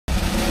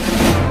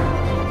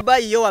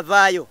Dubai yo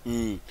wavaayo.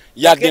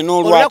 Yadde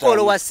n'olwata.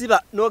 Olwo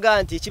wasiba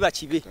noga nti kiba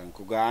kibi.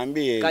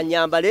 Nkugambye.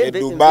 Kanyambale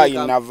Dubai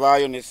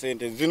navaayo ne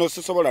sente zino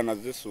sisobola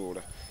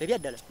nazisuula.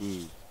 Ebyaddala.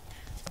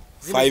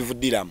 5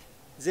 dirham.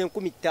 Ze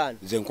 15.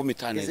 Ze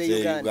 15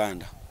 ze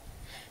Uganda.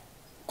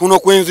 Kuno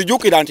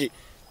kwenzijukira nti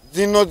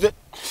zino ze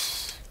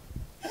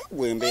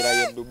wembera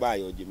ya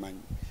Dubai ojimanyi.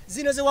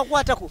 Zino ze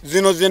wakwatako.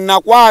 Zino ze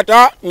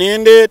nakwata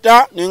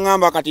nindeeta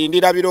ningamba kati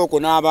ndirabira oko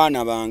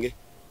n'abaana bange.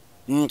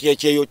 Nti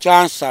Kyeyo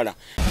chansala.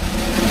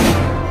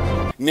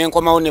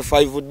 Nenkomawo ne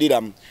 5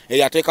 dirham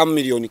eyateeka mu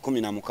milioni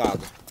 16.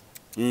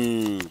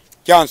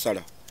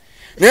 Chansala.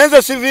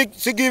 Nenze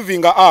si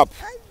giving up.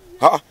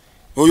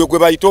 Oyo gwe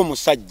bayita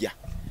omusajja.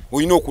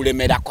 Oyina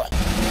okulemerako.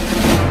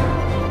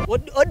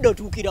 Oddo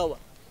tukirawa.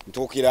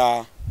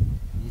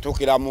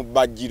 Ntukira mu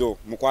bajjiro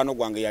mukwano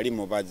gwange yali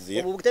mubazzi.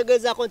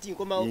 Obutegezaako nti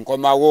nkomawo.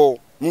 Nkomawo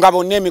nga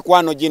bonna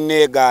emikwano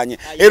ginneegaanye.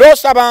 Era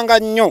osabanga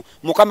nnyo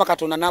Mukama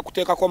Katonda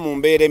n'akuteekako mu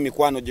mbeera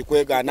emikwano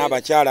gikwegaana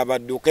abakyala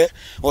badduke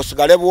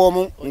osigale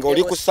bwomu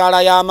ng'oli ku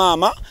ssaala ya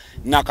maama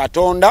na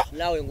Katonda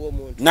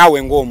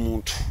naawe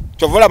ng'omuntu.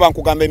 Kyova olaba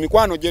nkugamba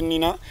emikwano gye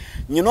nnina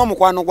nyina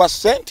omukwano gwa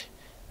ssente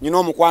nyina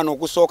omukwano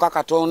ogusooka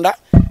Katonda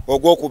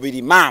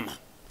ogwokubiri maama.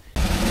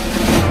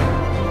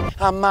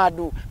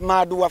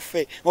 Madu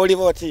waffe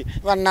oliva oti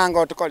bannanga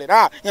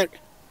otukolera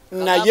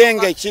naye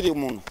ng'ekiri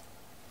muno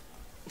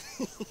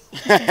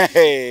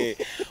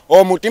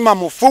omutima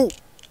mufu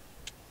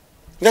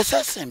nga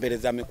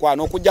sasembereza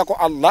mikwano okujjako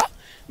Allah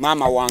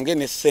maama wange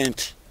ne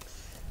ssente.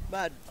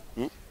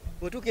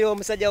 Otukira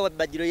omusajja wa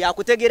bajjiro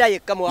yakutegeera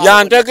yekka mu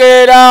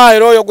yantegeera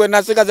era oyo gwe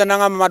nasigaza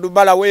nangamba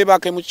Madubarah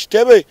weebake mu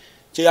kitebe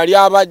kye yali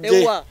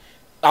abadde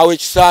awo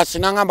ekisaasi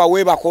nangamba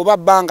weebake oba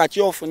bbanga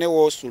kyofune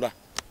woosula.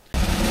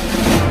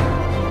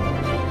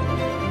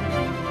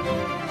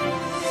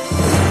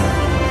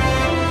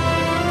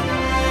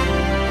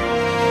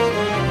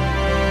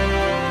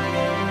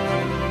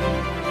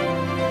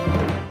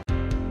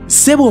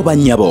 Sebo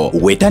banyabo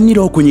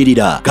wetanira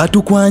okunyirira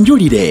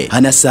katukwanjulire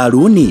Hana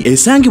Saluni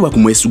esangibwa ku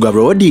Mwesuga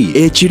Road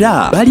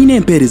ekira balina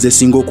empeereza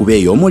esinga okuba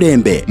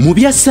ey'omulembe mu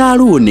bya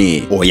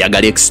saluni.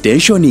 Oyagala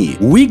extension,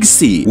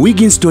 wigs,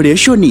 wig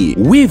installation,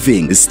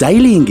 weaving,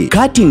 styling,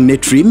 cutting ne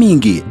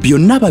trimming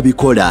byonna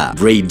babikola.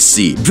 Braids,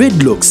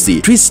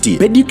 dreadlocks, twist,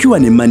 pedicure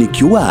ne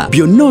manicure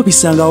byonna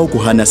obisangawo ku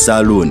Hana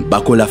Saluni.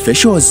 Bakola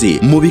facials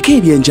mu bika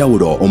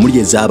eby'enjawulo omuli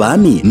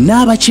ez'abaami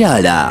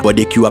n'abakyala.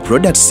 Bodicure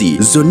products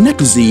zonna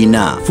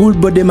tuziyina. Full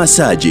body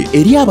massage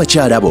eri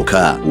abakyala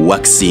boka,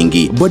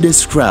 waxing, body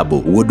scrub,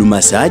 wood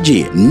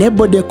massage ne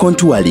body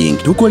contouring.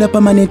 Tukola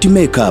permanent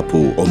makeup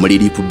omuli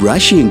lip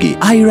brushing,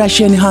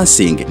 eyelash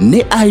enhancing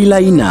ne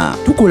eyeliner.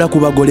 Tukola ku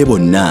bagole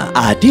bonna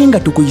ate nga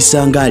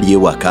tukuyisanga ali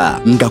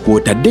ewaka nga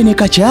kwotadde ne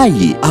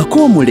kacaayi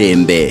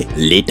ak'omulembe.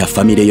 Leeta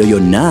famire yo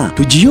yonna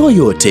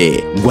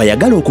tugiyoyoote.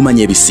 Gwayagala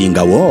okumanya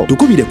ebisingawo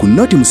tukubire ku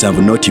noti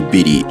 7 noti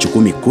 2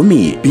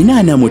 10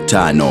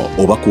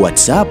 45 oba ku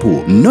WhatsApp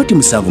noti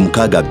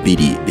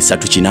 762 385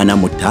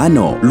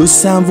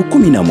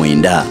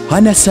 719.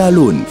 Hana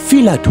Saluni,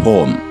 feel at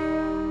home.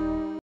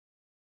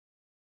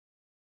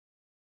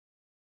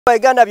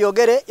 Uganda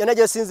byogere yonna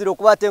gye sinzira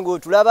okubaate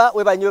ng'otulaba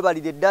webanyiwe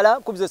balire ddala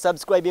kubizo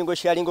subscribing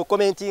sharing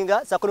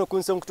commentinga sakono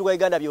kunsonga kutuwa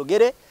Uganda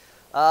byogere.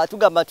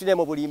 Tugamba tune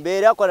mu buli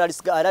mbeera kwa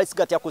analysis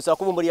gatya kusa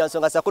kuvumbulira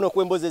nsonga sakono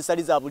kwemboze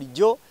esali za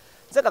bulijjo.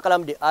 Nze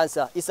KAKALAAMU the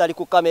answer isali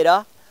ku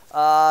kamera.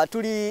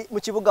 Tuli mu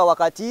kibuga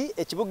wakati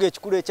ekibuga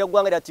ekikulu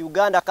ekyaggwanga lya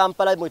Uganda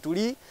Kampala mwe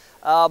tuli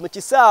mu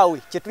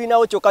kisaawe kye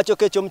tulinawo kyokka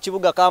kyokka ekyo mu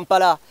kibuga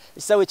Kampala.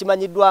 Ekisaawe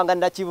kimanyiddwa nga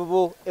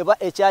Nakivubo eba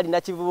ekyali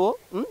Nakivubo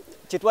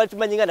kye twali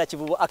tumanyi nga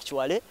Nakivubo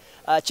actually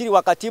kiri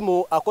wakati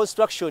mu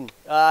construction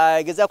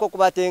egezaako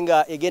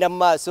okubatenga egenda mu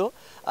maaso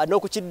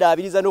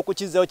n'okukiddaabiriza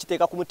n'okukizzawo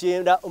kiteeka ku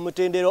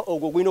omutendero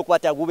ogwo gwina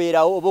okubaata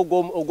gubeerawo oba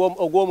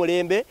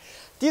ogw'omulembe.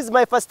 This is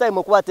my first time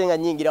okubatenga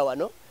nnyingira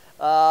wano.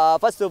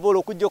 First of all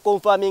okujja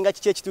confirminga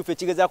kiki ekituufu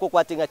ekigezaako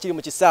okwatenga kiri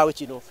mu kisaawe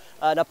kino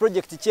na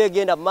project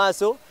kyegenda mu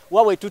maaso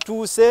wawe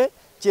tutuuse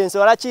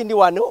kyensobola kindi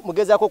wano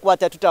mugezaako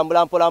okukwata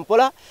tutambula mpola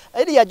mpola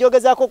eri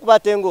yajogezaako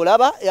okukwata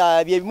ng'olaba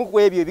bye bimu ku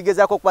ebyo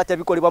ebigezaako okukwata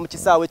bikolebwa mu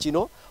kisaawe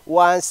kino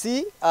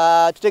wansi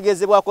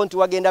tutegeezebwako nti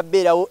wagenda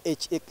beerawo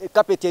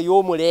kapeti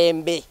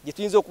ey'omulembe gye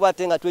tuyinza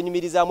okukwata nga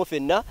twenyumirizaamu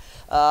ffenna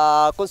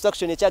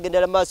construction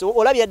ekyagendera mu maaso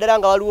olabye ddala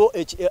nga waliwo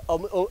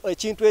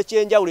ekintu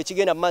ekyenjawulo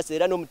ekigenda mu maaso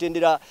era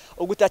n'omutendera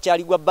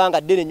ogutakyali gwa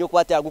bbanga ddene nnyo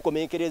okukwata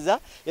yagukomenkereza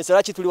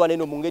ensobola ki tuli wano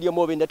eno mu ngeri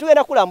omwobenda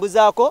tugenda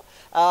kulambuzaako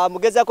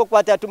mugezaako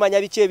okukwata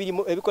tumanya biki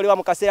ebikolebwa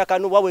mu kaseera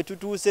kano wabwe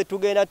tutuuse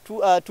tugenda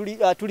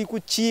tuli ku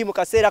ki mu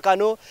kaseera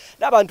kano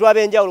n'abantu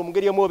ab'enjawulo mu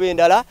ngeri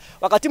omwobendala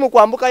wakati mu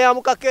kwambuka ya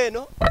mukaka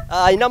eno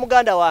ina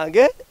muganda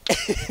wange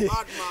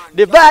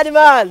the bad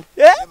man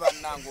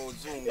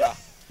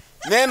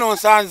neno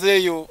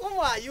nsanzeeyo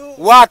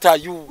what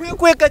are you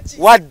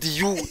what do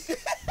you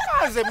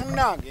nze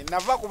munnange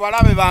nava ku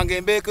balabe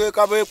bange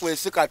mbeekweka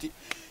beekwesi kati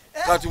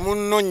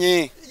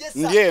munnonye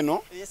ndi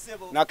eno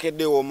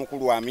nakedde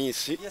omukulu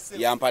Amisi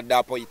yampadde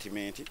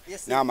appointment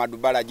na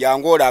Madubarah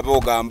jangu olabe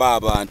ogamba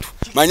abantu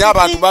manya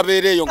abantu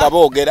babeereyo nga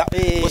boogera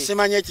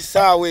osimanye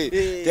ekisaawe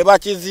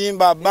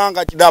tebakizimba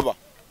banga kidaba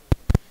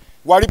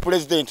wali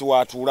president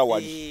watuula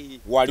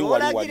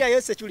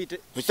wali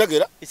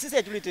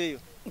security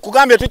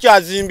kugambye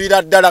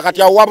tukyazimbira ddala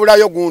kati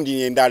awabulayo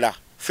gundi endala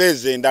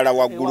feze endala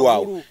waggulu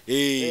awo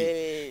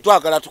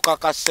twagala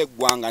tukakase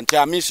eggwanga nti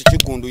Amisi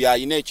Kigundu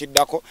yayina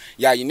ekiddako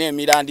yayina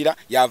emirandira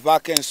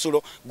yavaako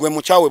ensulo gwe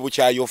mukyawe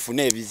bukyayi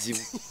ofune ebizibu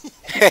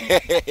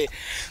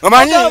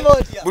omanyi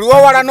buli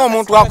wawala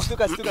n'omuntu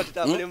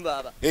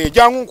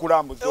jangu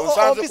nkulambuze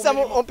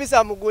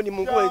ompisa mugundi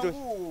munguweto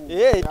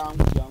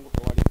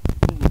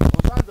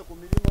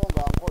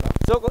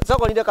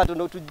sokolinde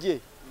katono tujje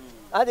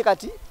ate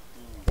kati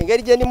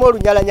engeri gye ndimu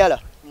olunyalanyala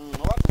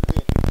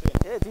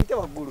tuyite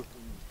waggulu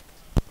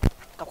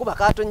kakuba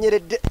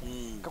katonyeredde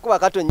kakuba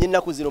katonye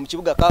ennaku zino mu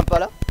kibuga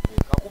Kampala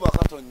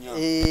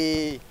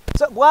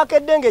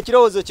bwakedde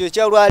ng'ekirowoozo kyo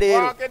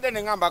ekyalwaleero bwakedde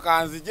ne ngamba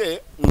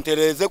kanzije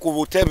ntereeze ku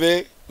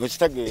butebe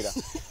okitegeera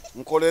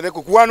nkolere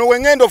ku wano we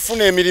ngenda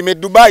okufuna emirimu e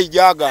Dubai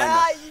gyagaana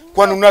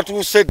kwano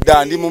natuuse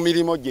dda ndi mu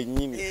mirimu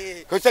gyennyini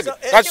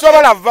kati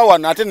sobola vva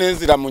wano ate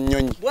nenzira mu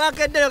nnyonyi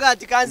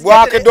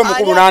bwakedde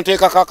omukulu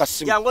n'anteekako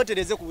akasimu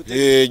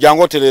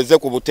jangu otereeze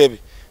ku butebe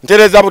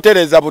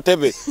ntereza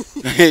butebe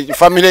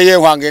family ye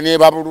wange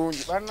neba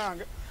bulungi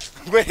bannange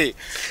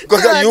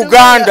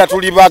Uganda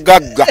tuli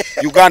bagagga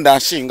Uganda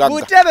nshinga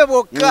butebe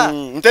bokka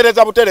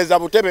ntereza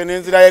butebe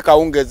nenzira ye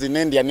kawungezi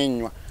nendya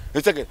nenywa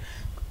eseke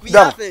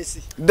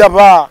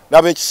daba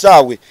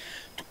ekisaawe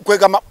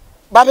kwegama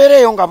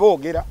babereyo nga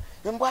boogera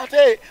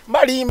mbwate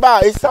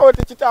mbalimba ekisaawe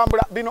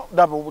tekitambula bino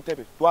daba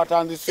obutebe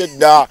twatanzise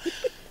dda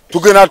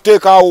tugenda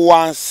tuteekaawo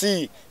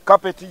wansi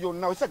kapeti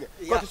yonna eseke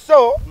kati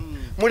so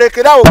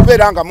mulekerawo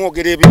okubeera nga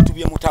mwogera ebintu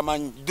bye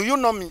mutamanyi do you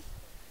know me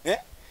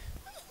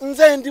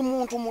nze ndi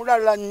muntu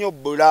mulala nnyo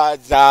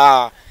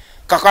bulaza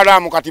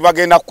kakalaamu kati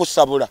bagenda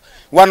kukusabula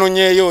wano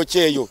nyeeyo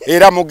kyeyo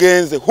era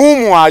mugenze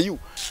whom are you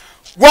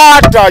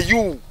what are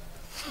you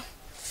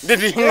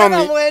did you know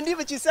me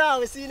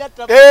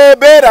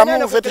beera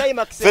mu fe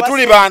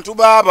tuli bantu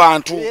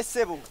b'abantu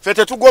fe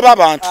tetugoba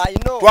abantu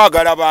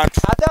twagala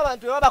bantu ate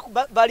abantu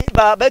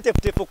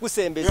betefutefu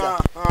okusembeza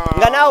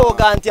nga naawe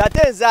oga nti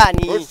ate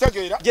nzaani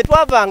gye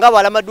twavanga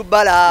wala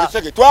Madubarah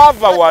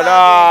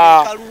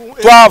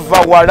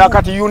twava wala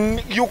kati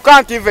you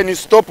can't even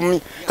stop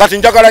me kati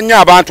njagala nnyo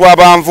abantu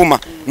abanvuma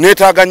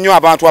neetaaga nnyo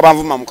abantu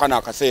abanvuma mu kano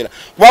akaseera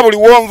kuba buli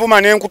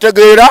wonvuma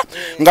nenkutegeera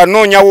nga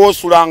nnoonya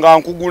woosula nga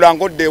nkugula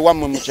ngodde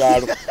ewammwe mu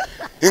kyalo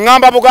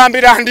eŋŋamba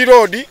Bugambira ndi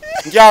road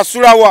nti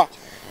asulawa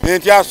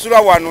nti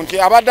asula wano nti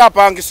abadde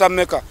apangisa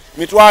mmeka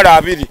mitwalo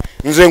 2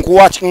 nze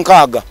nkuwa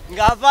 6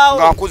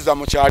 nga nkuzza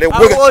mu kyalo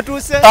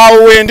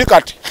awo wendi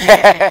kati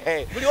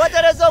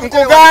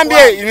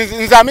nkugambye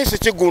nze Amisi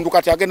Kigundu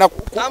kati agenda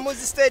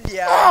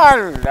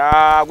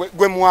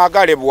gwe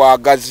mwagale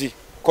bwagazi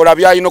kola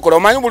byayina kola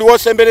omanyi buli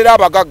wosemberera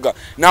abagagga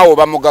naawe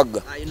oba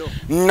mugagga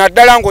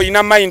naddala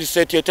ng'olina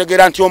mindset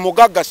etegeera nti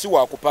omugagga si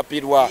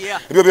wakupapirwa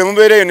ebyo bye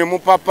mubeereyo ne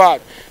mupapa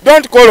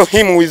don't call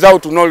him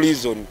without no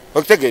reason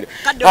okitegeera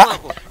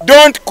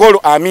don't call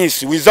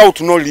Amisi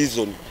without no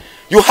reason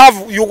you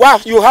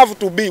have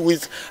to be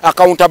with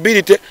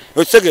accountability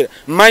okitegeera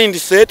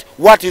mindset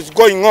what is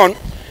going on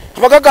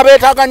abagagga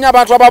beetaaga nnyo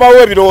abantu ababawo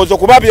ebirowoozo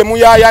kuba bye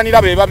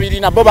muyaayaanira be babiri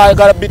nabo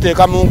baagala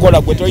biteeka mu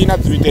nkola gwe tolina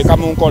zibiteeka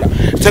mu nkola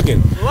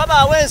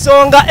wabaawo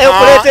ensonga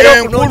ekuleetera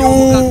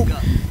enkulu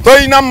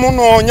tolina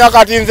munoonya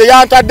kati nze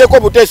yantaddeko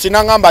buteesi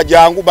nangamba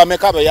jangu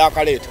bameka be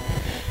yakaleeta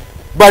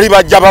bali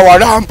bajja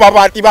bawalampa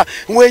bati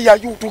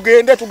weeyayu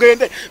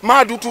tugende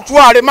madu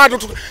tutwale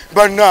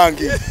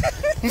bannange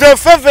nze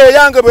feva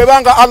eyange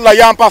bwebanga Allah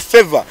yampa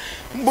feva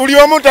buli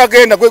omu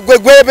tagenda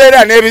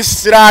gwebeera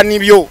n'ebisiraani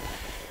byo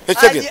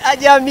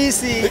Aji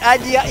Amisi,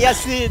 Aji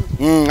Yasin.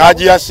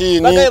 Aji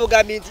Yasin.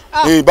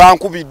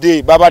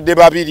 Bankubidde babadde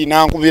babiri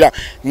nankubira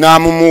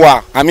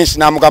namumuwa Amisi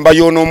namugamba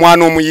yono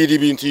omwana omuyiri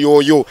bintu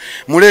yoyo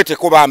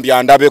muleeteko bambi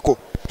andabeko.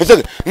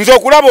 Nze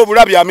okulaba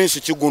obulabi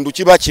Amisi Kigundu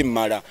kiba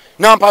kimmala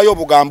nampayo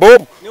obugambo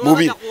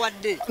bubi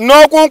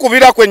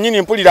n'okunkubira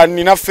kwennyini mpulira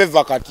nina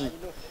feva kati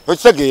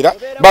okisegeera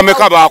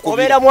bameka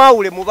baakubira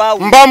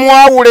mba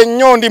mwawule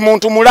nnyo ndi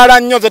muntu mulala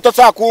nnyo ze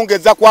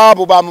tosaakungeza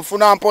kwabo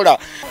bamufuna mpola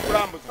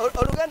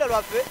olugendo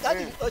lwaffe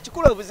kati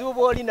okikulu obuzibu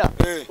bw'olina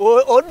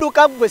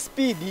odduka gwe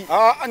sipiidi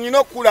nina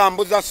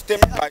okukulambuza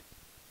step by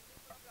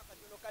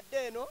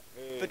kadde eno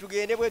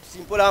fetugende bwe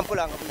tusimpola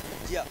mpola nga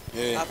bwetujja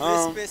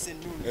space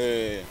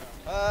ennungi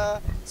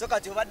so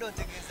kati obadde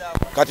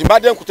ontegeezaako kati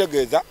mbadde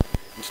nkutegeeza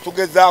nti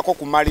tugezaako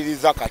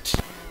kumaliriza kati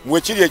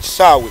mwekiri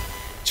ekisaawe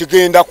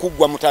kigenda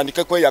kuggwa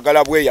mutandike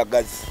kweyagala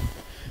bweyagazi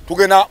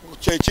tugenda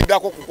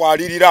kyekiddako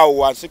kukwalirira awo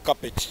wansi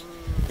kapeti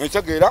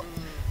ekitegeera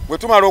bwe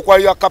tumala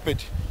okwalira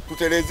kapeti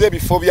tutereeze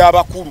ebifo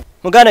by'abakulu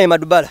muganda ye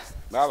Madubarah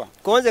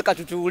konze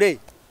katutuule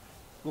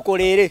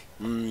bukoleere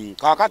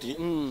kaakati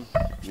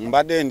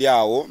mbadde ndi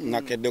awo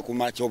nakedde ku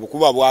makya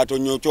obukuba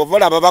bwatonyo kyova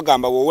olaba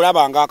bagamba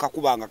woolabanga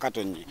akakuba nga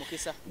katonye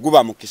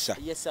guba mukisa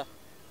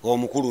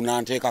omukulu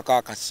nanteekako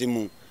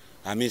akasimu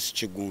Amisi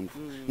Kigundu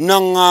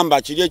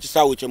nangamba kiri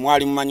ekisaawe kye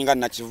mwali mumanyi nga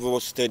Nakivubo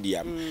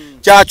Stadium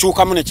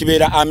kyakyukamu ne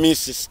kibeera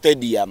Amisi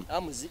Stadium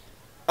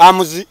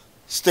Amuzi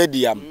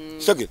Stadium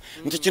sege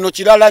nti kino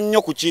kirala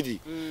nnyo ku kiri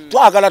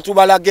twagala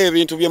tubalage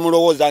ebintu bye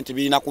mulowooza nti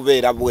birina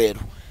kubeera bweru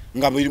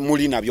nga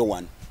muli nabyo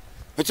wano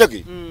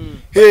Echeki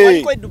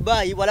hey kwa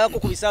Dubai walako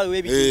ku bisaawe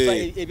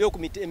ebyo ku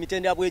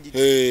mitendera bwegi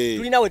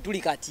tulina we tuli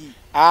kati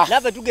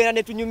nafe tugenda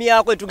ne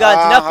tunyumyako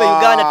tuganti nafe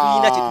Uganda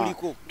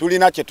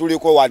tulina kye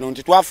tuliko wano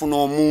nti twafuna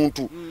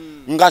omuntu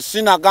nga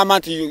sina gama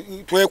nti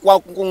twekwa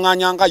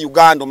kunganya nga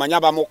Uganda manya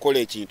bamukola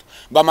ekintu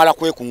bamala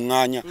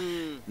kwekunganya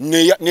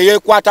ne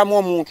yekwatamu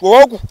omuntu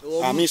ogu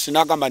Amisi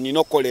nagamba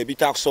nino kola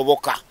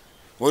ebitasoboka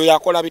oyo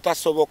yakola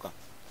bitasoboka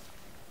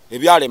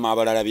ebyalema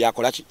abalala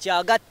byakola ki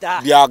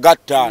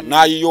byagatta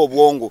nayiyo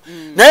obwongo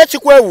naye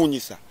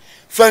kikwewunyisa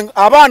fe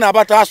abaana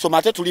abatasoma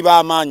ate tuli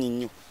b'amaanyi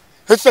nnyo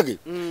esege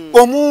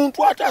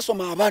omuntu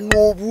atasoma aba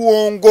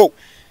n'obwongo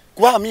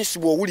kuba Amisi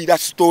bw'owulira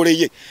sitole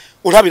ye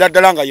olabira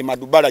ddala nga ye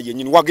Madubarah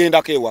yennyini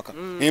wagendako ewaka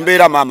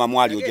embeera maama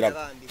mwali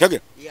ogiraba tege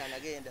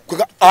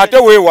ate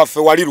weewaffe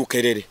wali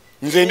Lukerere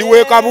nze ndi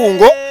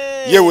weekabungo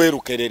ye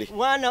weerukerere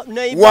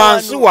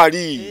wansi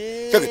wali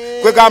tege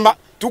kwegamba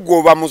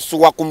tugoba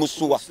musuwa ku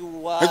musuwa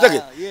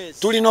ezege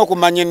tulina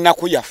okumanya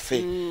ennaku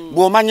yaffe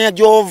bw'omanya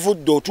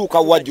gy'ovudde otuuka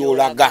wa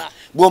gy'olaga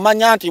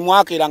bw'omanya nti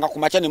mwakeeranga ku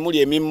makya ne muli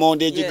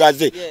emimmonde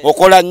egigaze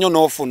okola nnyo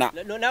n'ofuna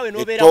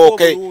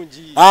ettooke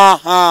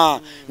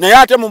naye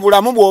ate mu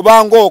bulamu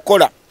bw'obanga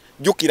okola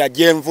jjukira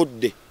gye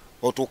nvudde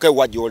otuuke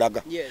wa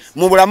gy'olaga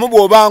mu bulamu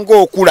bw'obanga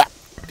okula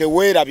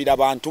teweerabira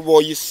bantu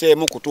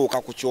b'oyiseemu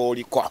kutuuka ku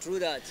ky'oliko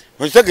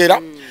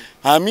okitegeera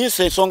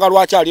Amisi ensonga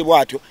lwaki ali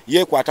bw'atyo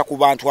yeekwata ku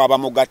bantu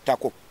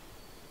abamugattako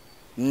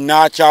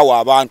n'akyawa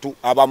abantu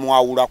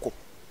abamwawulako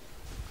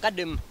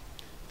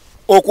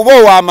okuba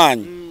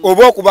ow'amaanyi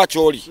oba okuba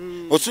ky'oli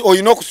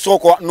olina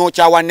okusooka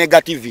n'okyawa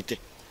negativity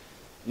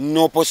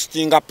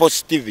n'opositinga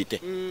positivity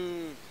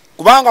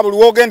kubanga buli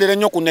wogendera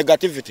ennyo ku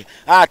negativity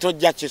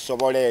tojja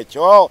kisobola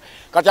ekyo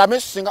kati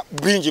Amisi singa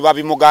bingi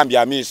babimugambye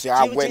Amisi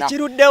agwena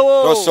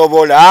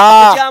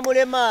tosobola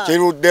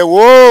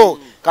kiruddewo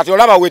kati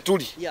olaba we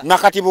tuli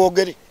nakati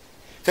boogere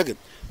tege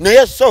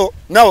naye so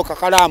nawe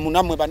Kakalaamu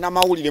namwe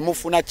bannamawulire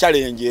mufuna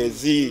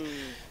challenges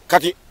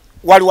kati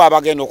waliwo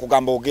abagenda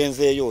okugamba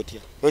ogenzeeyo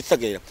otya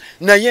okitegeera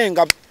naye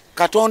nga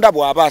Katonda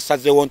bw'aba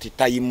asazeewo nti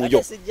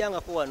tayimuyo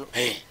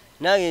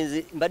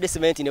nange mbadde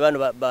sementi ne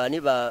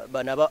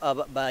bano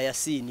ba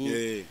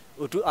Yasini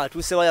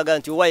atuuse wayaga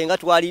nti owaye nga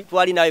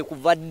twali nawe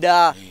kuva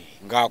dda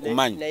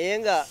ng'akumanyi naye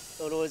nga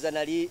olowooza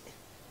nali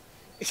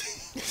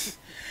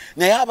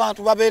naye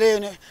abantu babeereyo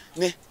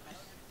ne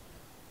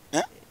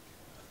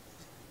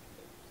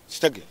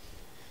kitege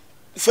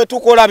ffe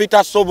tukola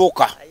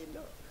bitasoboka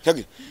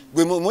kitege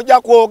gwe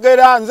mujja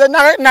kwogera nze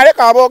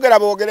naleka aboogera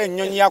boogera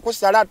ennyonyi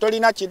yakusala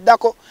tolina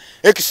kiddako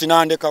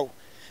ekisinandekawo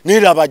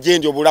niraba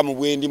gyendi obulamu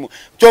bwendimu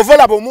kyova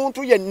olaba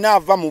omuntu yenna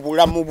ava mu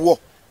bulamu bwo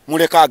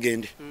muleka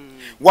agende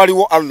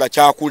waliwo Allah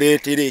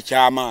kyakuleetera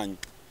ekyamaanyi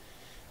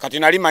kati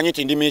nali manyi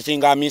nti ndi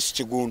miisinga Amisi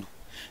Kigundu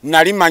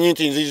nali manyi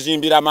nti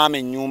nzizimbira maama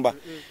ennyumba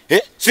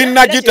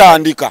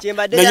sinnagitandika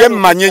naye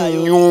mmanye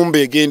ennyumba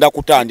egenda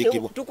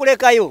kutandikibwa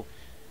tukulekayo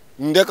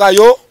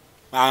ndekayo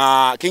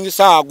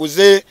Kingisa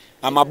aguze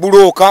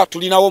amabulooka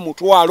tulinawo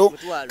mutwalo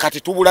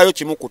kati tubulayo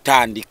kimu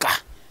kutandika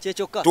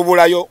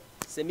tubulayo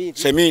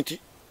seminti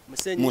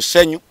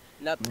musenyu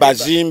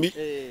bazimbi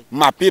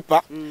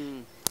mapipa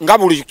nga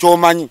buli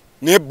kyomanyi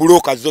ne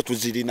bulooka zo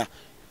tuzirina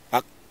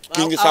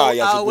Kingisa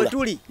yazigula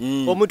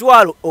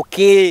omutwalo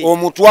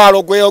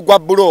omutwalo gwe gwa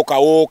bulooka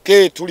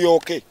tuli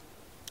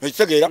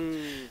ekitegeera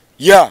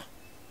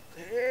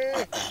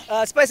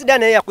Spice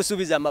Diana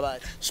yakusubiza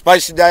amabati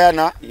Spice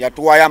Diana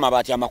yatuwayo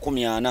amabati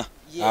 40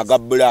 aga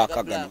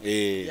black gano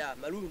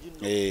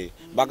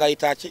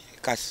bagayita ki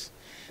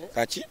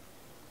kaki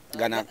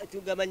gana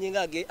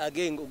tugamanyinga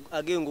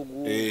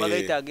agengugu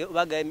bagayita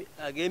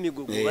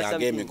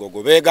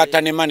agemigogo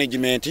begatta ne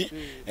management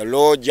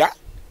eloja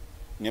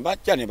ne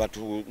bajja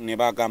ne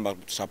bagamba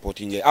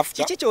supporting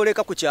after kiki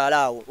kyoleka ku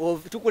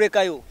kyalaawo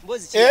tukulekayo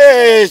mbozi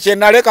kye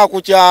naleka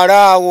ku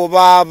kyalaawo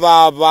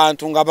baba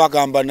abantu nga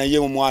bagamba naye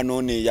omwana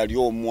one yali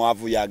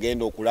omwavu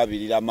yagenda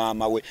okulabirira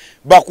maama we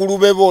bakulu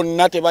be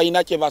bonna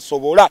tebalina kye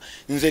basobola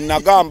nze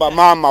nagamba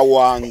maama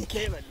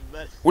wange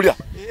ulya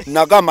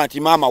nagamba nti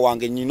maama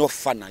wange nnina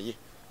offa naye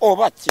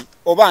oba ki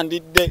oba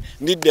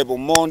ndidde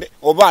bumonde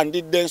oba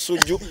ndidde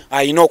ensujju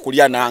ayina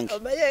okulya nange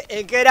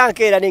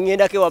enkeera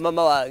nengendako ewa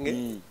maama wange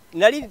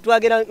nali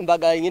twagera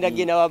mbaga ngenda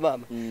genda wa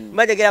mama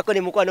majagera ko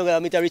ne mukwano ga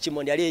mita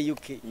Richmond yali e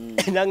UK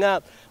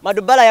nanga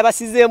Madubarah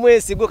yabasizeemu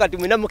esigo kati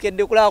mwina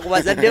mukedde kulaba ku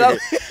bazadde ba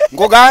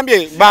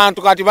ngogambye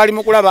bantu kati bali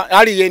mukulaba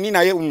ali yeni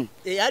naye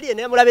ali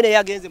yeni mulabe naye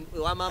yagenze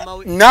wa mama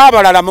we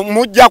n'abalala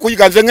mujja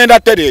kuyiga nze ngenda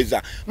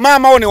Tereza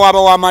mama one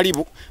waba wa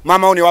Malibu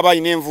mama one waba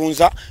ine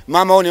envunza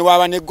mama one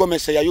waba ne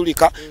Gomese ya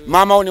Yulika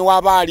mama one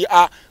waba ali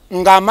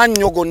nga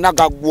amannyo gonna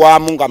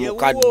gaggwamu nga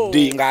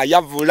mukadde nga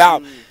yavula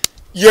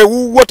ye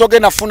wuwo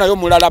togenda funa yo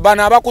mulala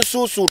bana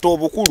abakususuuta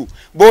obukulu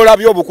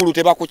boolabye obukulu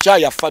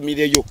tebakukyaya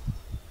famire yo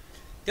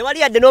tewali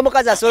yadde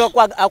n'omukazi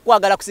asobola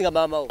akwagala kusinga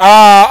maama wo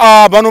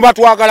bano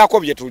batwagalako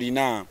bye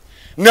tulina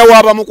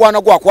newaba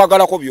mukwana gwo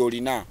akwagalako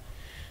byolina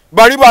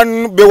bali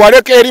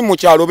bewaleka eri mu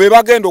kyalo be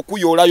bagenda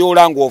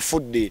okuyoolayoola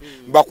ng'ofudde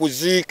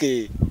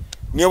bakuziike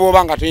ne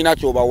bwoba nga tulina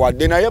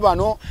kyobawadde naye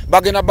bano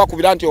bagenda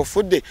bakubira nti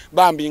ofudde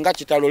bambi nga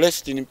kitalo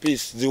rest in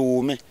peace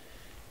ziwuume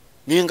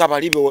naye nga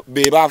bali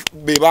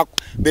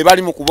be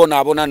bali mu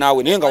kubonaabona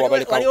naawe naye nga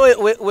wabalekawo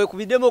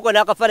wekubiddemu oko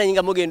n'akafaananyi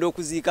nga mugenda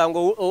okuziika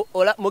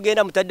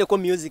mugenda mutaddeko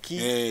music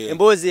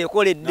emboozi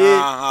ekoledde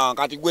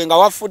kati gwe nga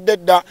wafudde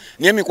dda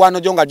naye mikwano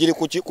gyo nga giri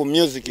ku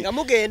music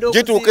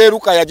gituuka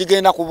eruka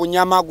yagigenda ku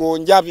bunyama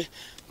gonjabe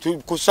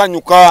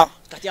kusanyuka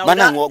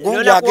banango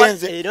gundi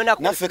agenze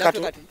naffe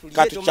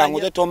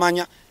katukyangule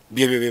tomanya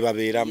byebyo bye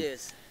babeeramu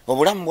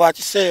obulamu bwa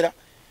kiseera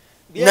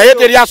naye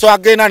teryaso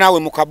agenda naawe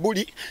mu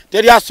kabuli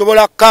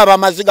teryasobola kukaaba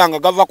amaziga nga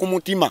gava ku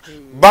mutima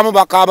bamu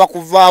bakaaba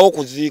kuvaawo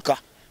kuziika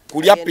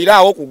kulya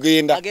piraawo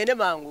kugenda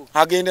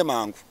agende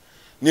mangu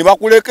ne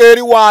bakuleka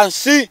eri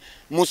wansi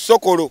mu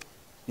ssokolo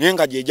naye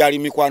nga gye gyali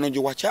mikwano gye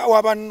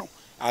wakyawa banno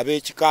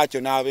ab'ekika kyo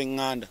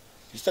n'ab'eŋŋanda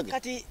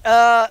kati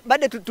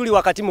badde tuli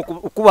wakati mu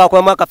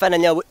kubakwamu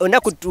akafaananyi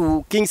onaku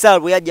King Sal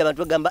bwe yajja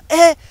abantu bagamba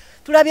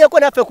tulabyeko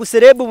naffe ku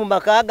serebu mu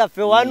maka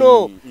gaffe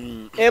wano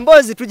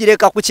emboozi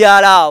tugireka ku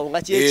kyalaawo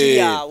nga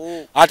kyekiri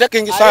awo ate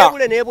King Sal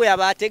abule naye bwe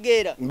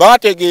yabategeera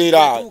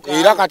bategeera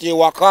era kati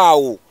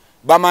ewakaawo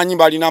bamanyi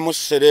balinamu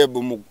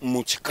serebu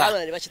mu kika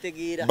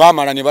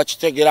bamala ne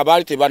bakitegeera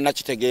baali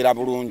tebannakitegeera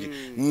bulungi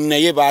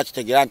naye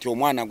bakitegeera nti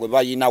omwana gwe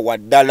bayina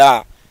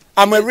waddala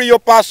I'm a real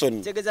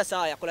person.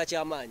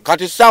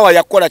 Kati sawa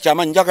yakola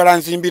kyamaanyi njagala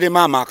nzimbire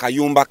maama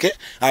akayumba ke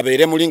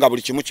abeere mulinga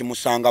buli kimu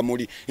kimusanga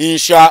muli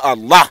insha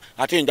Allah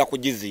ate nja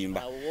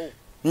kugizimba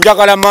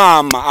njagala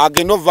maama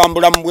agenda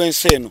ovambula mu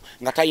bwensi eno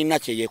nga talina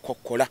kye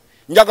yeekokkola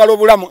njagala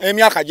obulamu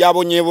emyaka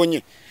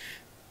gyabonyebonye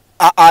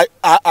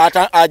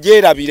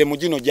ajeerabire mu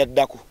gino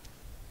gyaddako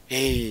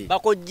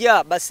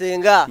bakojja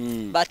basenga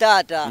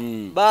bataata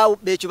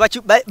bekyo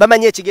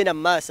bamanye ekigenda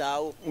mu maaso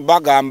awo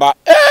bagamba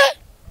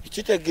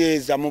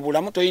kitegeeza mu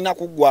bulamu toyina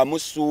kuggwamu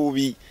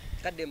ssuubi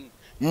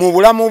mu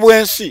bulamu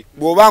bw'ensi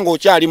bw'obanga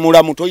okyali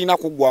mulamu toyina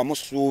kuggwamu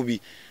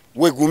ssuubi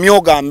wegumye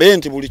ogambe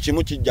nti buli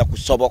kimu kijja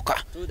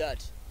kusoboka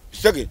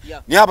kisege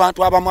naye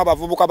abantu abamu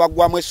abavubuka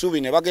baggwamu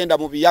essuubi ne bagenda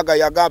mu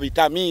biyagayaga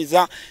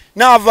bitamiiza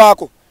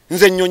n'avaako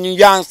nze ennyonyi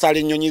yansala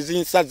ennyonyi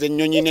zinsaza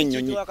ennyonyi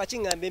n'ennyonyi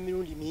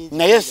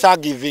naye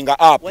saagivinga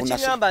up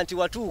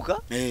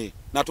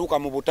natuuka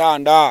mu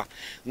Butanda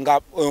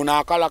nga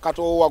onakala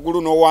kato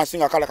wagulu no wansi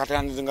nga kala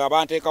katanzi nga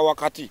banteeka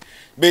wakati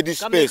bed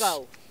space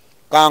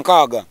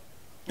kankaaga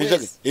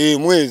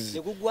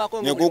mwezi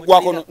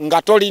negugwako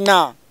nga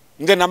tolina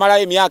nze namala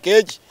emyaka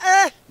egi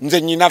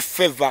nze nyina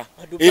favor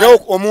era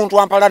omuntu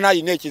ampala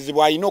nayina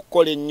ekizibu ayina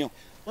okukola ennyo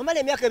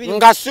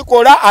nga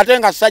sikola ate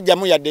nga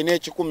sajjamu yadde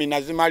n'ekikumi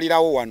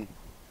nazimalirawo wano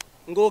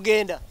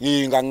ng'ogenda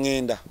nga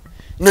ngenda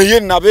naye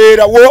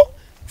nabeerawo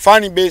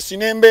fani base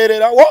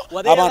nembeererawo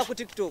abantu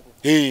TikTok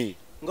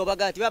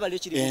ngobagati babali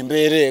kiri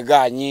embeera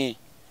eganye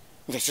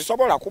nze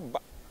sisobola kubba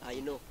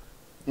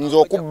nze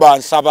okubba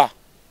nsaba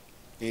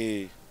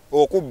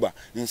okubba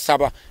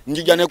nsaba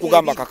njija ne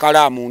kugamba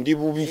kakalaamu ndi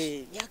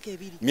bubi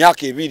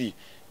myaka ebiri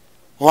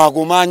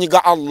wagumanyi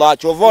ga Allah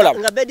chovola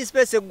nga bed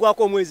space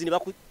eggwako omwezi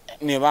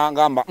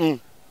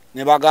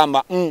ne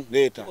bagamba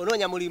leta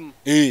ononya mulimu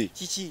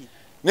kiki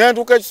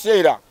nentuka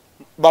ekiseera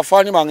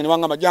bafani bange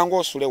nibanga jangu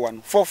osule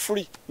wano for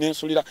free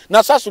nensulira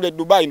nasasule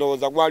Dubai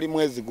ndoza gwali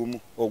mwezi gumu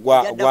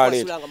ogwa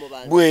leta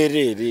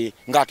bwerere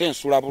ngate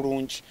ensula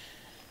bulungi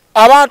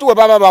abantu we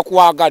baba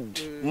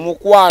bakwagadde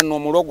mukwano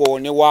mulogo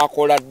ne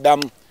wakola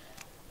ddamu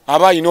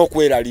abayina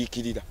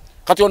okweraliikirira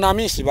kati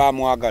onamisi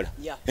bamwagala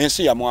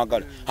ensi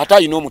yamwagala ate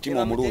ayina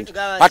omutima omulungi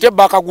ate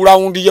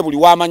bakagulawundi ye buli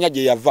wamanya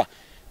gye yava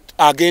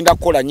agenda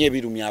kukola nnyo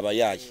ebirumya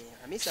abayaayi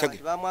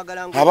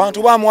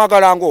abantu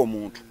bamwagala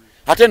ng'omuntu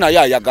ate naye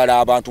ayagala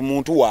abantu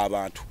muntu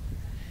w'abantu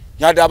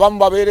yadde abamu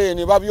babeere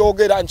ne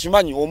babyogera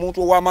nkimanyi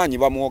omuntu ow'amaanyi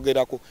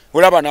bamwogerako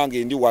olaba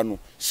nange ndi wano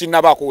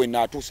sinnabaako we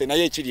naatuuse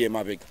naye ekiri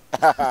emabega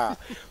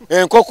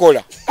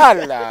enkokola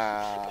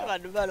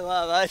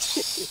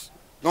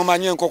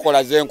nomanyi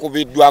enkokola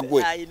zenkubiddwa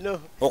gwe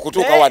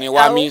okutuuka wano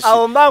ewamiisi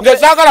nge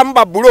zaagala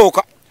muba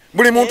bulooka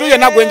buli muntu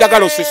yenna gwe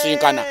njagala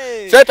osisinkana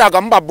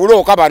seetaaga muba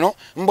bulooka bano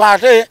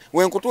mbwate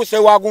wenkutuuse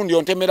wagundi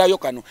ontemerayo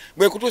kano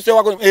bwekutuuse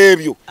wagundi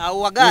ebyo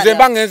nze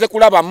mba ngenze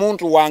kulaba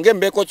muntu wange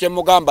mbeeko kye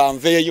mugamba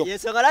nveeyo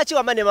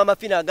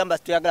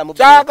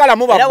kyagala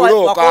muba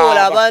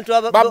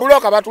bulooka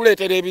babulooka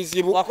batuleetera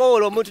ebizibu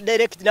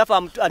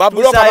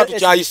babulooka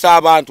batukyayisa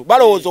abantu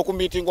balowooza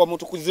okumiitinga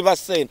omuntu kuziba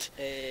ssente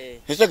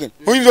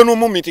oyinza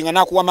n'omumiitinga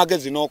nakuwa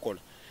amagezi n'okola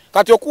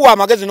kati okuwa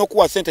amagezi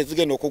n'okuwa ssente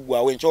zigenda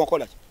okuggwawo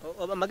enkyokola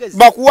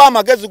bakuwa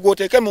amagezi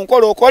gwoteeke mu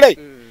nkola okole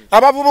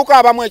abavubuka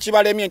abamu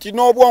ekibalemye nti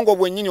n'obwongo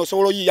bwennyini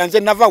osobola oyiya nze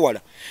nava wala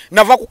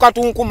nava ku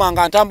katunkuma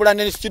nga ntambula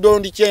ne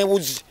kidondi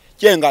ky'embuzi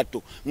kyengatto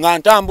nga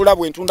ntambula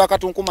bwe ntunda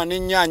katunkuma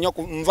n'ennyaanya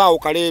nvaawo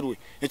Kaleerwe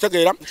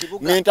ekitegeera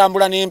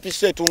n'entambula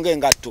n'empisa etunga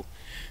engatto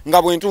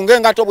nga bwe ntunga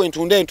engatto bwe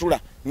ntunda entula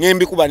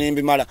n'embikuba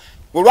n'embimala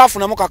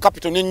olwafunamu ka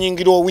capital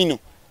n'ennyingira owino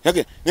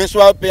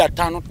n'ensula peya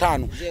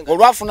 5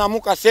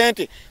 olwafunamu ka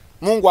sente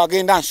Mungu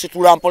agenda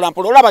nsitula mpola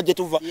mpola olaba gye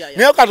tuva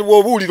naye kati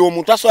bw'obuulira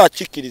omuntu asobola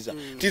kikkiriza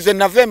tize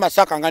nava e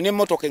Masaka nga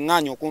n'emmotoka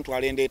eŋŋaanya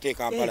okuntwala endeeta e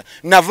Kampala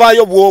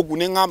navaayo bwogu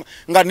neŋŋamba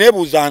nga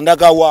neebuuza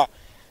ndagawa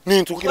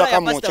nentukira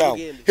kamokyawo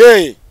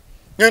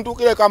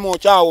nentukire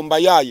kamokyawo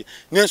mbayaaye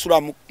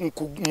nensula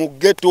mu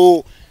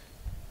ghetto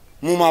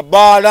mu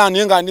mabaala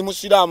naye nga ndi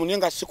musiraamu naye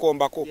nga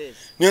sikombako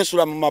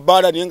nensula mu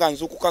mabaala naye nga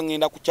nzukuka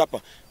ngenda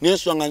kucapa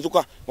nensula nga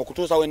nzuka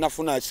okutuusa we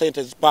nafuna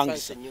sente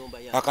zipangisa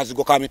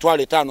akazigo ka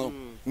mitwalo 5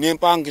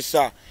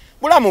 nempangisa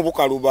bulamu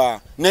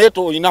bukaluba naye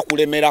tolina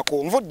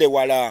kulemerako nvudde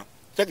wala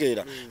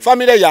tegeera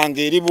family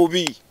yange eri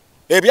bubi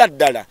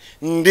ebyaddala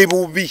ndi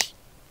bubi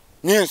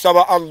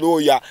nensaba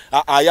alloya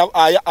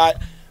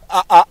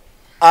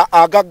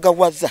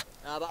agaggawaza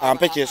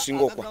ampe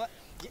kyesinga okwa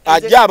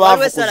ajja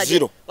abaavu ku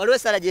zero waliwo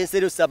esala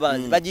gyensero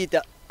sabanzi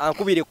bagiyita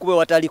ankubire kkubo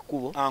watali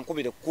kkubo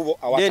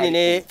then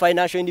ne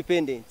financial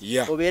independence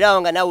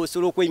obeerawo nga naawe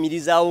osobola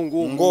okweyimirizaawo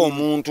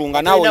ng'omuntu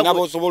nga naawe olina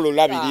b'osobola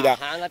olabirira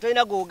nga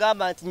tolina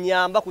g'ogamba nti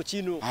nyamba ku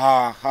kino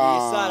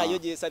esaala yo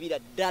gyesabira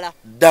ddala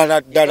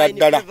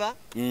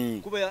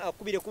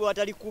akubire kkubo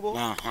watali kkubo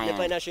ne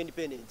financial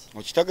independence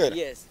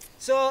okitegeera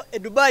so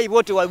Dubai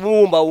bote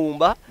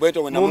wabuwumbawumba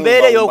mu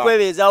mbeera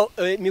ey'okwebeeza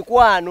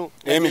mikwano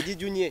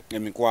egijunye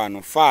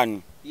emikwano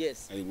fani yes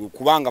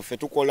kubanga ffe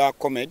tukola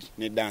comedy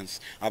ne dance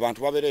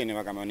abantu babeere ne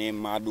bagamba ne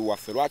Madu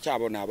waffe lwaki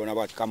abonaabona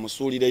bwati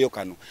kamusuulireyo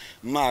kano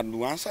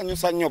Madu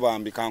ansanyusa nnyo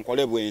bambi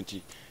kankole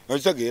bwenti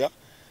okitegeera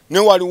ne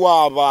waliwo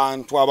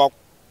abantu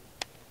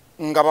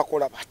nga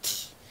bakola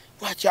bati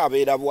lwaki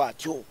abeera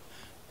bwatyo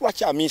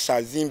lwaki Amisa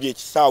azimbye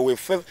ekisaawe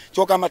ffe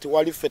kyogamba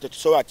tewali ffe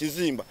tetusobola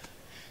kizimba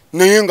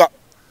naye nga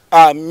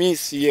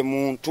Amisi ye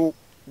muntu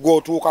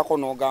gw'otuukako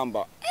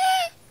n'ogamba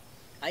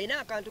ayina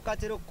akantu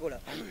katera okukola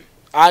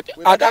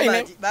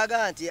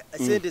bagamba nti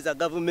sente za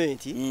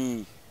gavumenti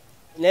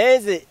naye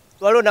nze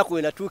waliwo naku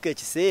we natuuka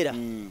ekiseera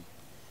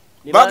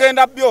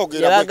bagenda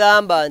byogera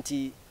bagamba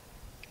nti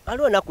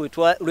waliwo naku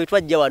lwe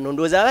twajja wano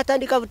ndowooza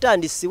batandika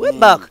butandisi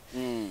webak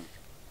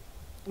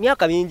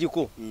myaka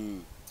mingiko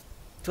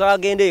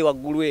twagenda eyo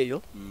waggulu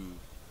eyo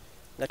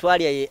nga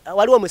twali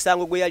waliwo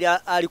omusango gwe yali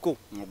aliko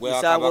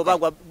musango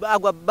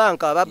bagwa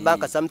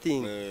banka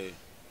something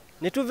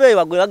ne tuva eyo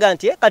waggulu baga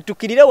nti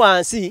katukirire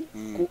wansi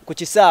ku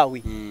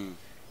kisaawi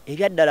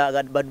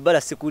ebyaddala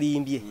Madubarah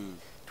sikulimbye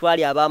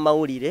twali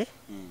ab'amawulire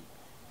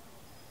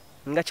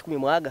nga 10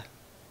 mwaga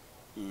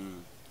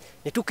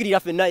ne tukirira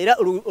ffenna era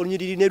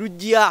olunyiriri ne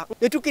lujja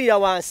ne tukirira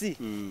wansi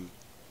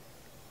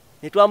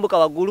ne twambuka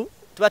waggulu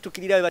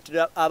tubatukirira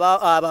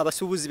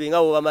abasuubuzi be nga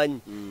bo bamanyi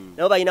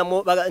nabo balina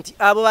nti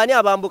abo bani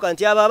abambuka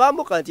nti abo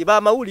abambuka nti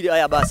b'amawulire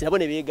aya basi nabo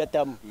ne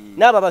beegattamu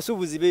n'abo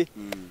abasuubuzi be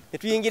ne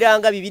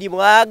tuyingiranga 2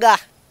 mwaga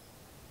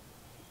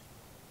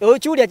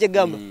okiwulya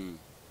kyegamba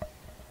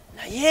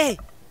naye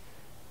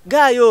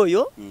gaayo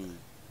oyo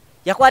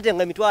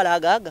yakwatenga emitwalo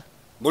agaaga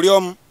buli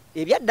omu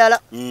ebyaddala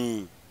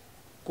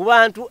ku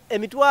bantu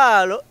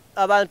emitwalo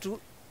abantu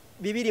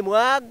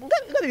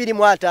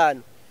 225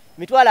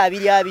 emitwalo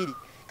 22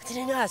 kati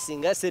nenga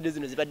asinga sente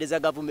zino zibadde za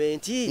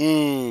gavumenti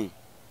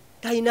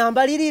tayina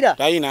mbalirira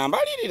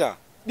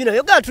bino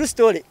yoga true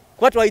story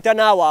kwa twayita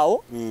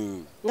naawo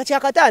nga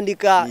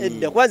kyakatandika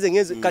edda kwanze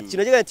ngenze kati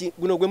kino kyega nti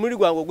guno gwe muri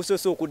gwange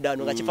ogusoose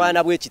okuddano nga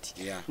kifaana bwe kiti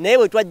naye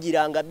bwe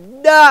twajjiranga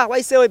dda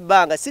wayiseewo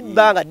ebbanga si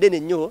bbanga ddene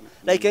nnyo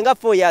like nga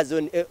 4 years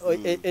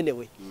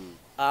anyway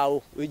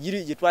awo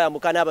ejiri gye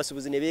twayambuka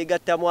n'abasuubuzi ne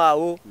beegattamu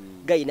awo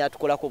gayina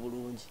atukolako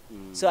bulungi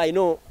so I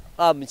know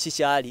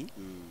kikyali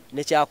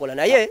nekyakola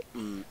naye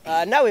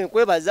nawe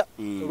nkwebaza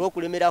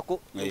olw'okulemerako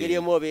engeri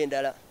emu oba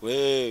endala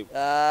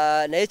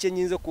naye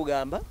kyenyinza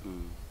okugamba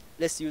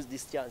let's use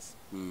this chance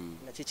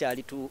nga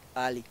kikyali tu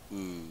ali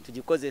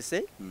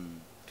tugikozese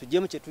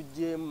tujjemu kye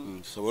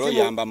tujjemu sobola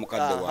oyamba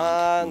mukadde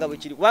wange nga bwe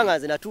kiri kubanga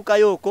nze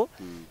natuukayo okwo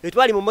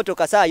etwali mu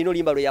mmotoka saa yino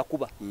olimba lwe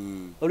yakuba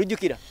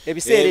olujjukira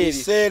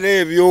ebiseera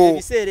ebyo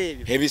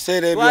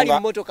twali mu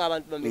mmotoka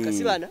abantu bameka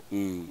si bana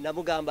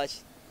namugamba ki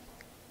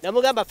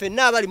namugamba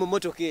ffenna abali mu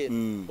mmotoka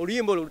eno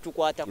oluyimba olwo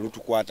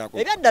lutukwatako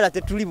ebyaddala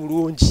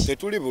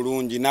tetuli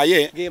bulungi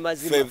naye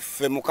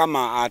ffe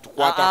Mukama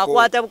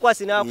akwata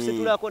bukwasi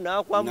n'akusetulako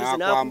n'akwambusa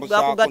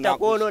n'akugatta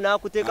kwono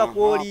n'akuteeka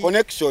kwoli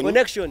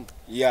connection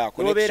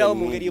n'obeerawo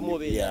mu ngeri emu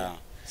obeera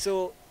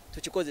so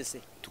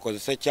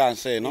tukozese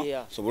chance eno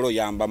sobola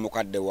oyamba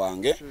mukadde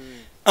wange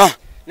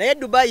naye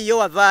Dubai yo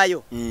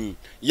wavaayo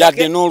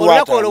yadde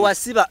n'olwata olwo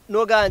wasiba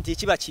n'ogamba nti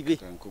kiba kibe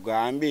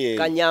nkugambye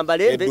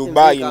kanyambale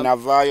Dubai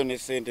navaayo ne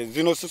sente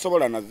zino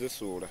sisobola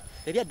nazisuula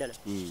ebyaddala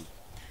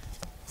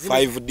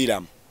 5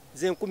 dirham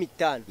ze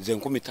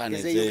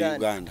 15 ze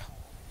Uganda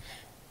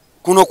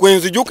kuno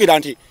kwenzijukira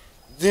nti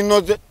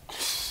zino ze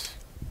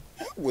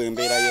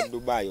gwembeera ye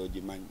Dubai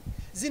ogimanyi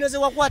zino ze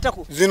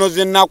wakwatako zino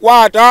ze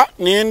nakwata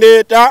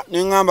nendeeta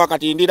neŋŋamba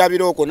kati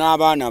ndirabira okwo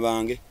n'abaana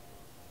bange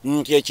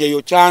nti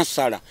Kyeyo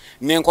kyansala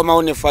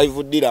nenkomawo ne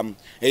 5 dirham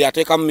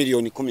eyateekamu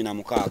milioni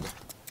 16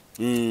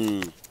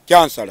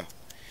 kyansala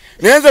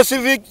nenze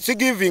si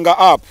giving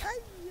up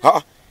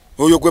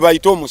oyo gwe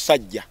bayita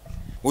omusajja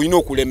olina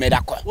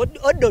okulemerako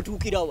oddo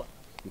otuukirawa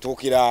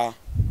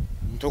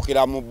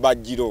ntukira mu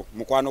bajjiro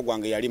mukwano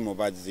gwange yali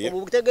mubazzi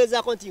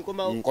obutegezaako nti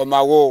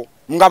nkomawo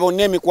nga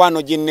bonna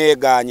emikwano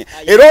ginneegaanye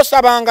era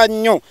osabanga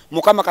nnyo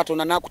Mukama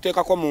Katonda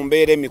n'akuteekako mu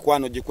mbeera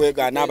emikwano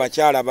gikwegaana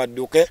abakyala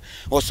badduke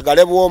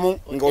osigale bw'omu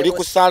ng'oli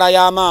ku ssaala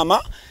ya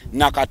maama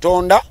na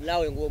Katonda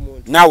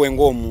naawe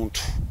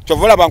ng'omuntu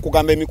kyova olaba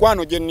nkugamba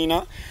emikwano gye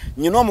nnina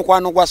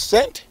omukwano gwa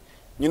ssente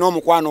nina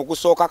omukwano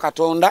ogusooka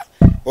Katonda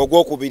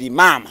ogwokubiri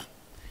maama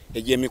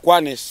egyo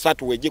emikwano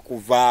esatu we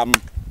gikuvaamu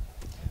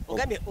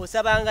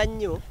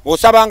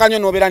osabanga nnyo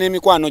n'obeera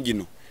n'emikwano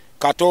gino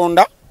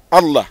Katonda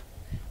Allah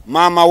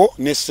maama wo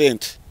ne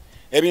ssente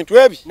ebintu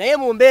ebi naye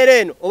mu mbeera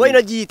eno oba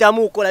ino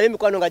giyitamu okolabe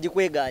emikwano nga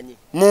gikwegaanye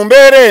mu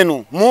mbeera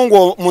eno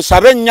Mungu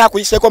musabe nnyo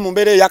akuyiseeko mu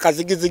mbeera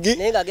ey'akazigizigi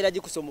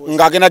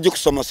ng'agenda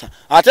gikusomosa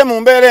ate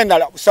mu mbeera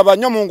endala saba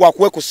nnyo Mungu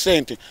akuwe ku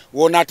ssente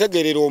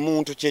wonaategerera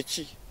omuntu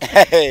kyeki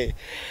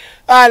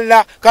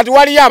ala kati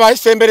waliyo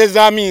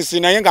abasembereza Amisi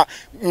naye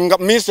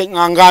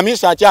nga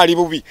Amisi akyali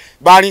bubi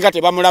balinga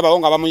tebamulabawo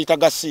nga bamuyita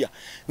Gasiya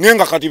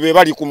nenga kati be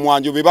bali ku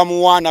mwanjo be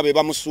bamuwaana be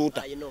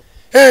bamusuuta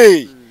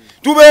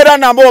tubeera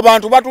nabo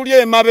abantu batulya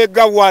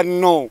emabega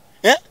wano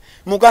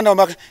muganda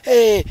omaka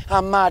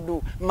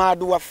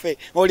Madu waffe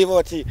oliva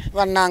oti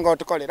bannanga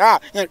otukolera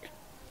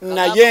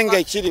naye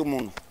ng'ekiri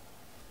muno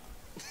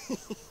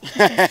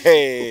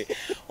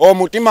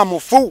omutima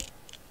mufu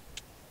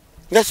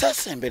nga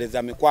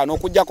sasembereza mikwano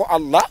okujjako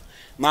Allah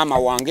maama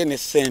wange ne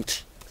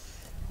ssente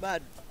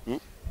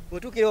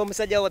otukira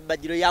omusajja wa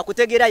bajjiro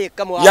yakutegeera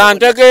yekka mu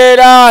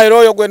yantegeera era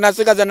oyo gwe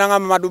nasigaza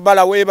nangamba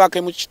Madubarah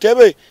weebake mu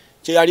kitebe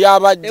kye yali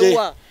abajje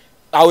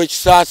awo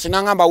ekisaasi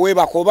nangamba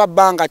weebake oba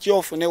bbanga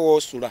kyofune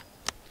woosula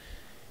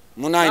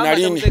munayi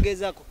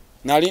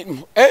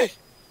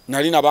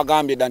nali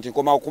nabagambye dda nti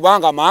nkomawo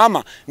kubanga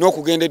maama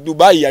n'okugenda e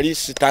Dubai yali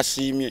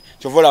sitasiimye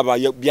kyova olaba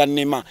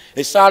byannema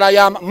essaala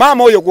ya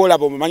maama oyo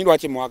gwolaba omumanyi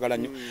lwaki mwagala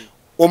nnyo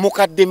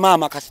omukadde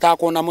maama kasita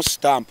akoonamu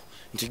sitampu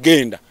nti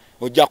genda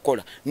ojja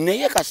kukola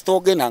naye kasita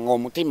ogenda nga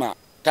omutima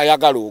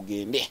tayagala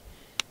ogende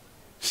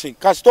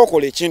kasita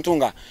okola ekintu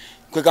nga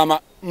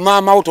kwegamba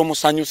maama wo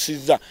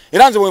tomusanyusizza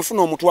era nze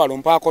bwenfuna omutwalo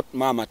mpaako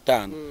maama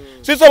 5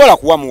 sisobola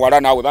kuwa muwala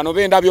naawe bano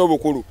benda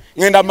byobukulu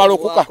ngenda mmala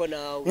okuka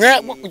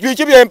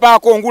biki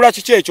byempaako ngula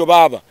kiki ekyo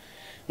baaba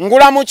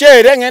ngula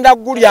mukyere ngenda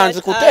kugulya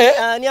nzikute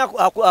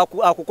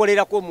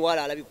akukolerako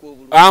omuwala alabika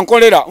obululu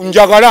ankolera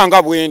njagala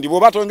nga bwendi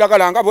bw'oba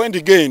tonjagala nga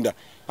bwendi genda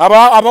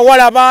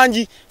abawala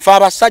bangi fe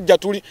abasajja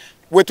tuli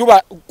bwe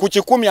tuba ku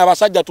 100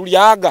 abasajja tuli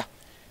aga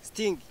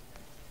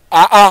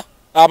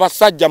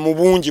abasajja mu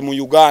bungi mu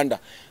Uganda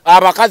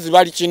abakazi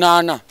bali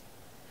 8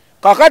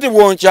 kakati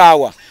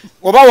bwonkyawa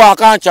oba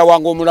wakankyawa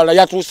ng'omulala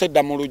yatuuse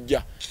dda mu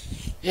lujja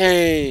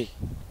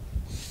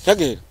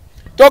tegeera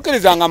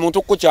tokkirizanga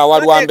muntu kukyawa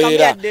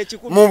lwambeera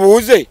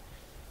mubuuze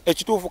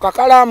ekituufu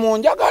kakalaamu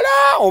onjagala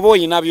oba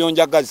oyina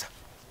byonjagaza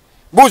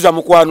buuza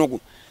mukwano gwo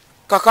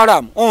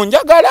kakalaamu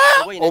onjagala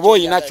oba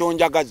oyina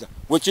kyonjagaza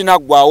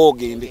wekinaggwawo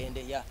ogende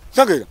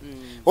tegeera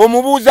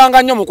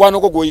omubuuzanga nnyo mukwano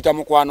gwo gw'oyita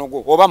mukwano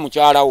gwo oba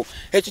mukyalawo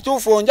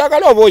ekituufu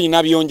onjagala oba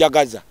oyina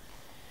byonjagaza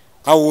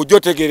awo ojja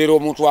otegerera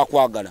omuntu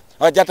akwagala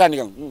ajja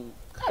atandika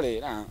kale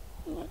era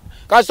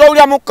kasita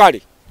owulyamu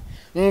kale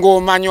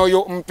ng'omanya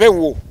oyo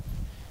mpewo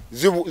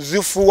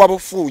zifuuwa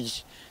bufuuyi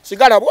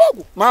sigala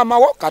bwogu maama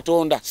wo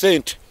Katonda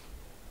ssente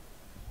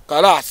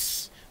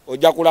kalaasi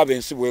ojja kulaba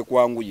ensi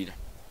bwekwanguyira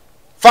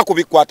fa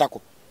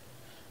kubikwatako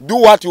do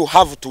what you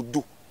have to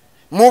do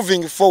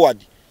moving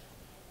forward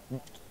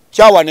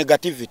kyawa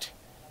negativity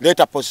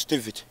leta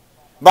positivity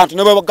bantu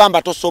ne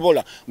bagamba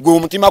tosobola gwe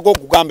omutima gwo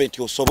gugambe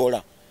nti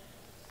osobola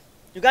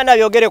Uganda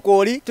byogere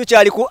kwoli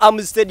tukyali ku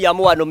Amusindidde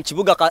wano mu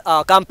kibuga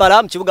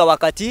Kampala mu kibuga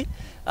wakati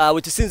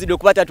wetusinzidde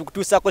okubata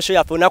tukutuusako show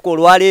yaffe olunaku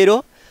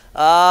olwaleero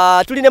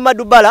tuli ne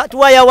Madubarah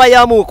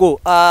tuwayawayamuuko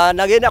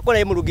nagendako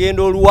naye mu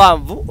lugendo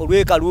oluwanvu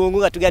olw'ekalungu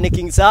nga tugenda ne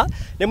Kingsa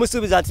ne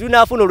musuubiza nti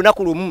tunaafuna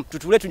olunaku lumu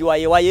tutule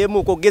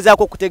tuwayewayemuuko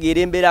okugezaako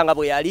okutegeera embeera nga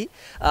bwe yali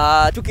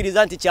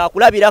tukkiriza nti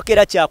kyakulabirako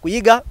era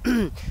kyakuyiga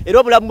era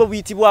obulamu bwe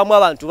buyitibwamu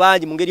abantu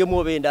bangi mu ngeri omu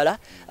oba endala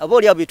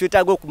obaolyawo bye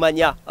twetaaga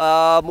okumanya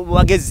mu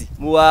magezi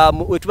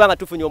wetuba nga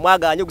tufunye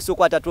omwagaanya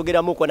ogusooka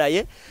twogeramuuko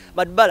naye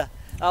Madubarah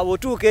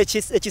otuuka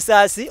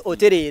ekisaasi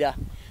otereera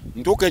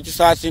ntuuka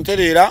ekisaasi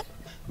ntereera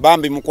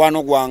bambi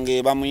mukwano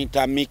gwange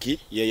bamuyita Miki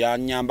ye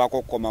yanyambako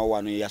okukomawo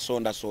wano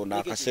yasondasonda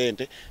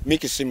akasente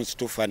Miki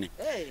simusitufane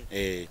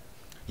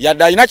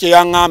yadde alina kye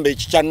yaŋŋamba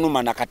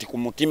ekikyannuma nakati ku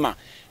mutima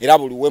era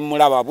buli we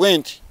mulaba bwe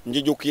nti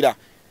njijukira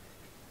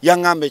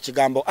yaŋŋamba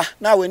ekigambo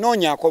naawe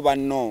noonyaako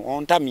banno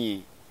ontamye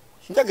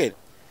ntegeera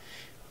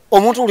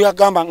omuntu uli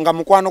agamba nga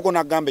mukwano gwo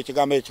nagamba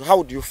ekigambo ekyo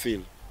how do you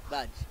feel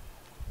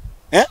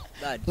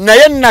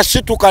naye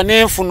nasituka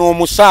nenfuna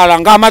omusaala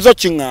ng'amaze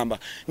kiŋŋamba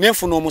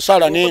nenfuna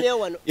omusaala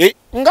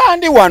nga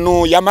ndi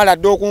wano yamala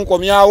dde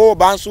okunkomyawo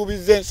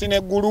bansuubiza ensi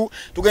n'eggulu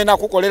tugenda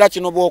kukolera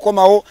kino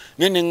bw'okomawo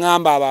ne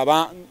ŋŋamba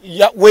abo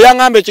we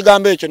yaŋŋamba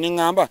ekigambo ekyo ne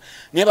ŋŋamba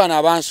naye bano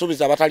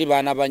abansuubiza abatali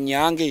baana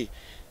bannyange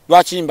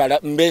lwaki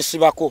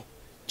mbeesibako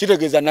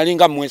kitegeeza nali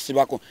nga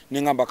mwesibako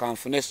ne ŋŋamba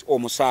kanfune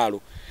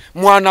omusaalo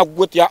mwana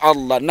gwe tya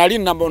Allah nali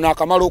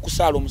nakamala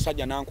okusaala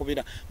omusajja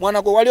nankubira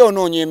mwana gwe wali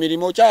onoonya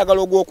emirimu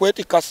okyayagala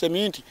ogw'okwetikka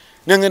seminti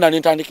nengenda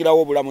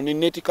nentandikirawo obulamu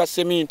neneetikka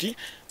seminti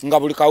nga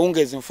buli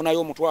kawungeezi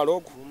nfunayo omutwalo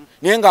ogwo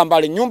naye nga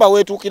mbale ennyumba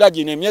weetuukira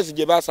gino emyezi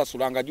gye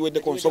baasasula nga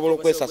giweddeko nsobola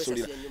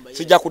okwesasulira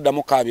sijja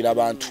kuddamu kaabira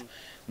abantu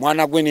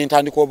mwana gwe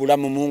nentandika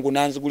obulamu Mungu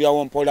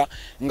nanzigulyawo mpola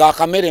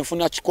ng'akamere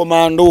nfuna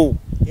kikomando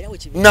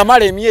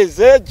namala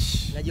emyezi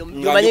egi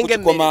nga ndi ku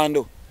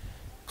kikomando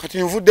kati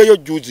nvuddeyo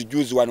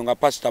juzi wano nga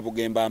pasita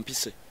Bugemba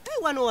mpise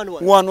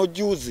wano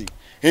juzi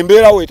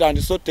embeera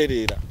wetandise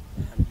ottereera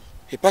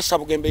pasita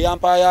Bugembe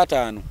yampaayo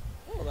 5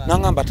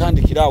 nangamba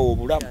tandikiraawo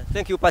obulamu.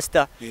 Thank you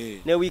pastor.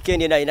 Ne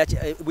weekend ena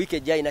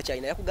weekend ja ina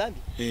China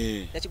yakugambye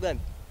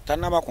yakugambye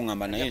tanaba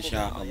kungamba naye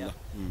insha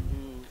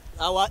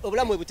Allah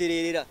obulamu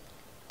ebutereerera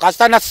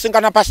kasita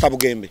nasisinkana pasita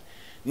Bugembe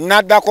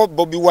naddako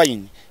Bobby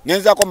Wine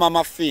nenzako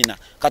mama Fina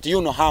kati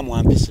yuno hamu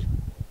ampise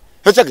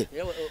hechege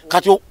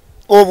kati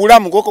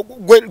obulamu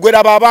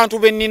gweraba abantu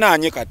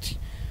benninaanye kati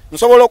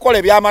nsobola okukola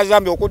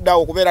ebyamazambi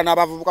okuddawo okubeera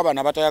n'abavubuka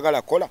bana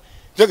batayagala kukola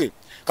hechege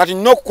kati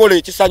n'okukola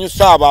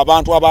ekisanyusa abo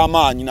abantu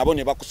ab'amaanyi nabo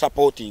ne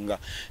bakusapootinga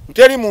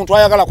nteri muntu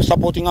ayagala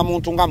kusapootinga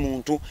muntu nga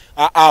muntu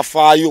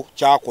afaayo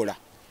kyakola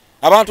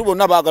abantu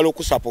bonna baagala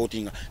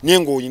okusapootinga naye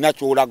ng'olina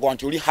ky'olagwa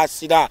nti oli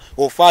hasira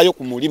ofaayo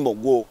ku mulimo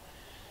gwo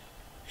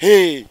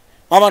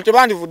abantu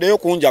tebandivuddeyo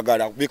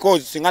kunjagala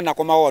because singa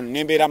nakomawo wano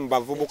nembeera mu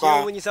bavubuka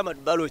kyewuunyisa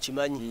Madubarah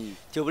okimanyi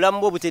ti obulamu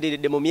bwo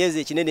butereeredde mu myezi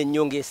ekinene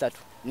ennyonga 3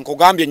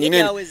 nkugambye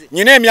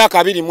nyina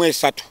emyaka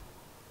 23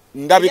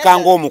 ndabika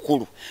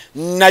ng'omukulu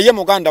naye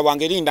muganda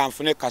wange linda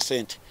nfune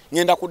kasente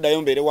ngenda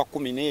kuddayo mbeere wa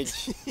 10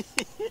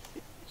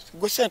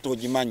 gwe sente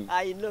ogimanyi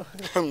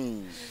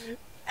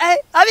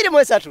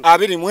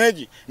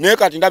 23 naye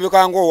kati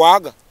ndabika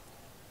ng'owaaga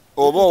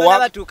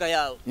oba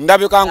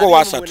ndabika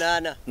ng'owa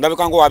 3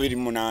 ndabika ng'owa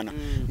 28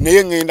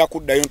 naye ngenda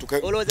kuddayo ntuke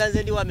olowooza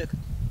nze ndi wameka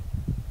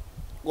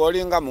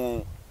gwolinga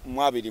mu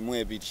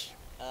 22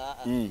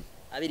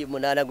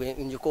 28 gwe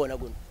njikoona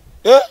guno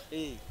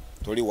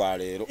toli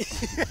waleero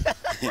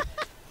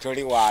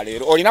toli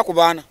waleero olina ku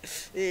baana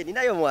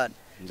ninayo mwana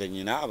nze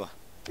nyina aba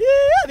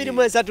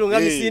 23 nga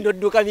misindo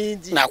dduka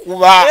mingi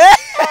nakuba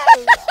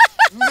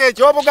nze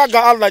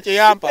ekyobugagga Allah kye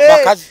yampa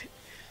bakazi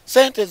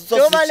sente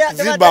zo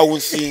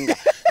zibawusinga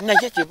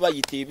naye kye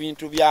bayita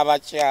ebintu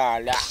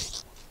by'abakyala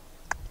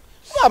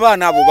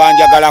abaana abo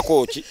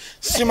banjagalako ki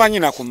simanyi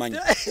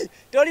nakumanya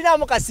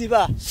tolinamu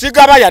kasiba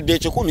sigaba yadde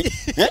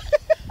 10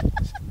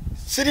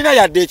 sirina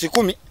yadde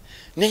 10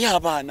 naye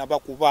abaana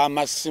bakuba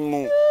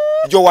amasimu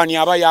Jowani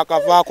aba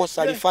yakavaako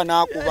Salifa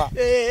n'akuba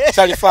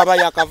Salifa aba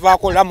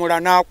yakavaako Lamula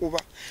n'akuba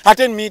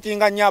ate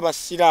meetinga nnyo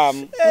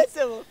abasiraamu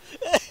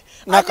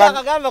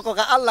nakagamba ko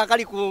ka Allah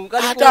kali ku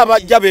ate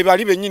abajja be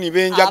bali bennyini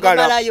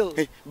benjagala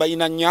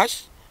bayina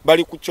nyashi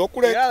bali ku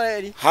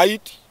chocolate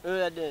Haiti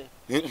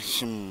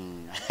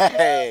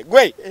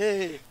gwe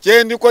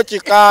kyendiko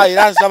kika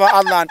era nsaba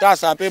Allah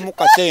ntaasa mpe mu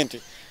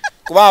kasente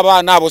kuba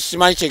abaana abo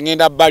simanyi kye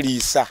ngenda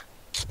baliisa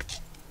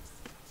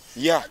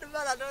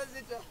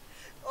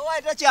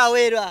owaita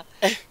kyaweerwa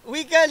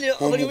weekend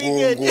oli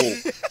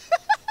weekend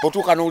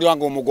otuuka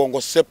n'oliwanga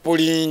omugongo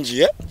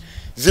seppulingi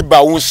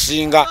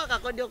zibawunsinga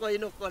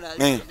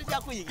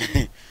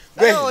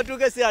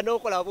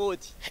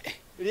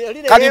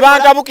kati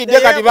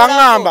bantabukidde kati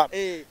baŋŋamba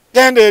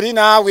genda eri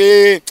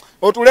naawe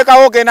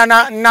otulekawo genda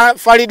na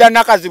Farida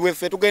Nakazibwe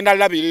ffe tugenda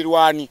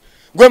labirirwani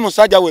gwe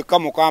musajja wekka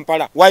mu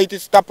Kampala White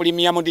Star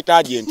Premium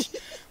Detergent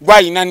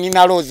gwayina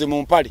Nina Rose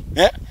mu mpale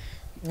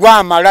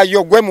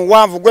gwamalayo gwe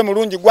muwanvu gwe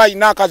mulungi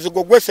gwayina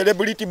akazigo gwe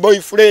celebrity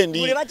boyfriend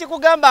buli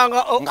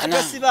bakikugambanga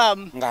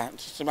okasibamu nga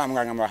sibamu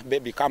ngamba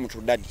baby come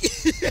to daddy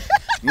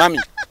mami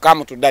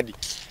come to daddy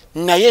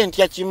naye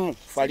ntya kimu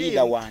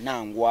Farida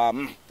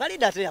wanangwamu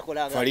Farida ate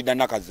yakolanga Farida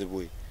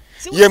Nakazibwe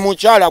ye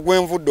mukyala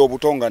gwenvudde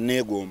obutonga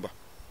neegomba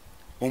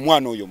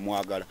omwana oyo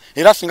mwagala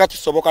era singa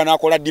kisoboka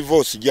nakola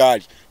divorce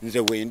gyali nze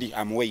wendi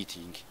I'm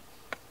waiting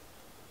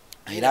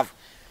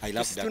I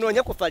love that.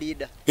 Tunonye ku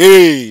Farida.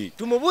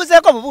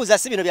 Tumubuzeeko bubuuza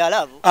si bino bya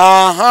love.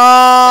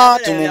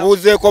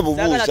 Tumubuzeeko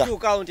bubuuza.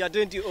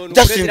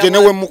 Just nje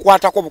newe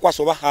mukwatako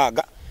bukwasa oba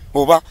haga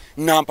oba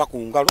nampa ku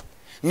ngalo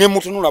ne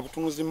mutunula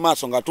butunuzi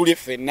maaso nga tuli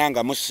ffenna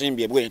nga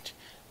musimbye bwenti.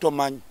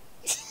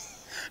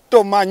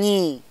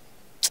 Tomanyi.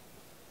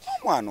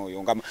 Mwana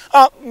oyo ngama.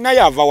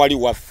 Naye ava wali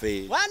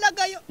waffe.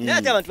 Wanagayo. Naye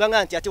ate abantu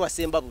banga nti ate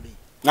wasemba buli.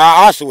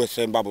 Asiwe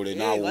semba bule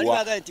nawo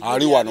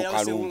ali wano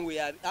Kalungu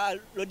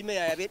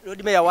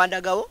Lodime ya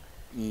wandagawo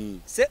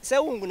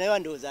Sewungu nayo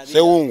ndoza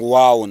Sewungu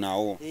wao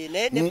nawo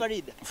ne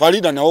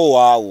Farida nawo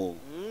wao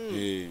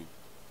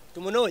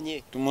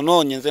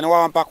Tumunonye nze ne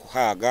wampa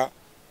kuhaga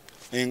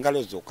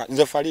engalo zokka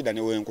nze Farida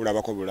ne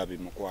wenkulabako bulabi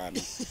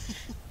mukwano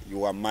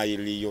you are my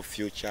real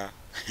future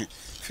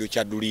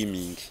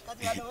dreaming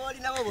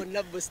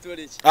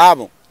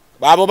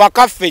abo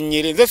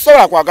bakaffennyire nze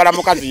sobola kwagala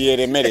mukazi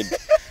yeremeredde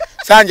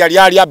sanja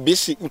lyali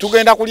abisi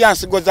tugenda kulya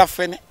nsigo za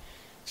ffene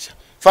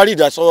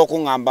Farida asobola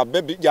kuŋŋamba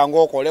baby jangu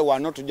okole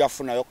wano tujja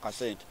kufunayo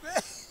kasente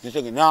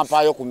nse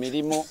nampaayo ku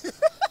mirimu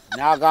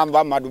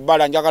n'agamba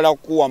Madubarah njagala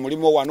kukuwa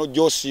mulimu wano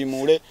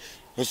gyosiimuule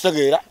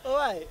osegeera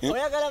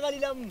oyagala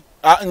baliramu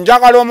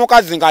njagala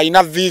omukazi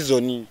ng'alina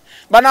vision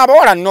bano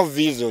abawala no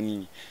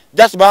vision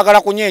just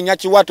baagala kunyeenya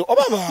kiwato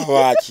oba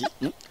baaki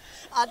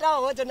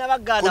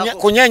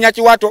kunyeenya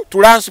kiwato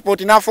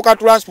transport n'afuuka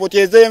transport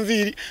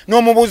ez'enviiri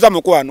n'omubuuza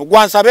mukwano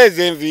gwansabe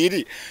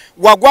ez'enviiri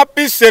gwagwa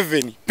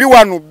P7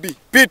 P1B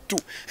P2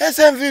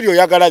 ez'enviiri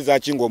oyagala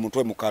zaaki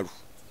ng'omutwe mukalu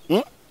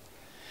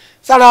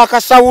sala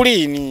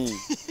akasawuliini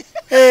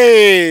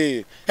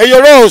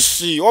eyo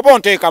loosi oba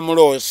onteeka mu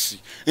loosi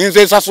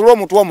nze nsasula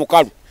omutwe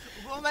omukalu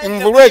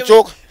nvulwa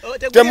ekyoka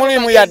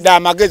temulimu yadde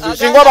amagezi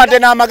singa obadde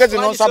n'amagezi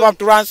n'onsaba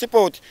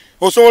transport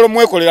osobola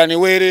omwekolera ne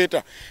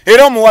weereeta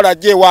era omuwala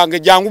ajja ewange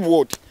jangu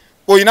bwoti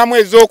oyinamu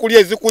ez'okulya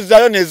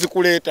ezikuzzayo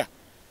n'ezikuleeta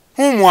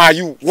whom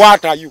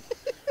what are you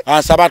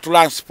ansaba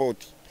transport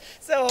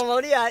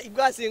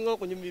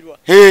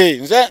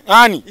nze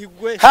ani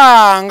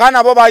nga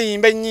nabo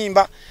bayimba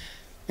ennyimba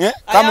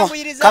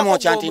kama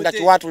okyantinda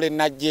kiwatule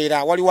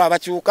najjeera waliwo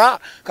abakyuka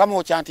kama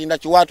okyantinda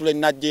kiwatule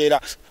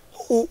najjeera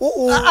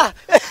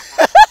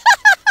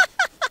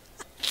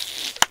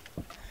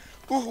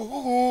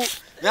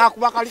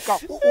nakubakalika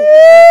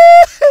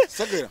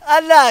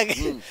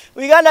anange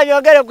Uganda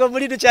byogere gwe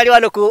muli tukyali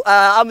wano ku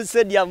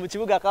Amusindidde mu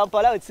kibuga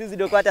Kampala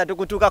ekisinzidde okwata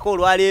tukutuukako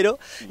olwaleero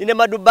ine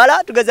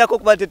Madubarah tugezaako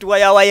okuba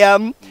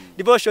tetuwayawayamu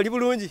divorce oli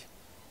bulungi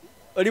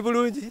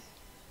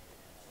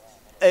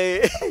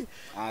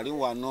ali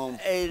wano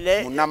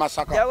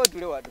munnamasaka yawo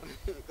tule wano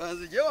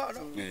kanzije wano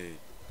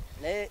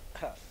naye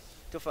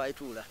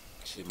tofaitula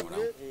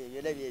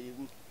yona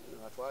byebimu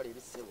atwala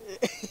ebisebo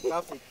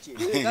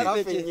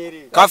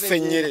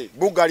kafenyere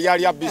buga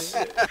lyali abisi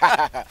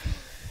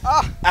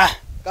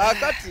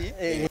kakati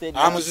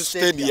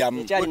Amusindidde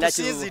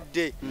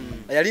Watuuse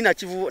yali na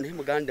kivu ne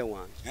muganda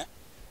wange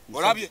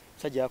olabye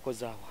sajja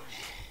yakozawa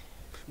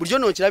bulijjo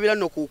nokirabira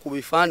no ku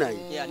bifaananyi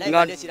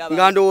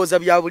nga ndowooza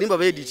bya bulimba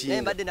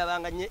beeditinga mbadde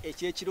nabanganye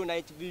ekyekiro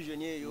night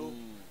vision eyo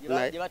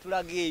gye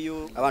batulaga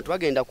eyo abantu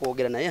bagenda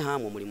kwogera naye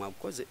hamu omulimu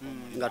agukoze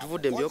nga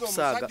tuvudde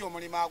mbyokusaaga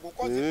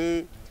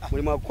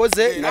mulimu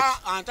agukoze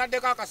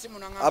antaddeko akasimu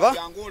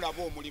nangambo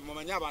olaba omulimu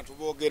manyi abantu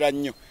boogera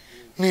nnyo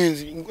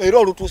era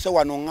olutuuse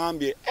wano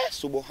ngambye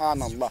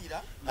subhanallah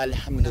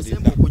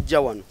alhamdulillah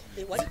okujja wano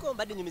waliko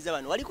mbadde nyumiza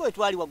wano waliko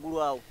etwali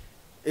waggulu awo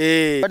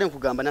badde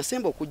nkugamba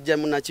nasemba okujja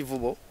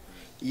munakivubo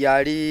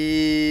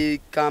yali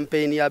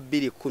campaign ya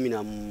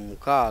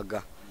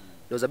 2016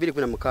 ndoza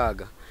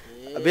 2016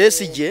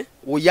 Besigye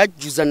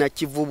oyajjuza na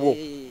kivubo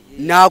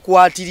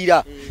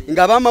nakwatirira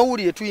nga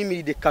bamawulire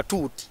tuyimiridde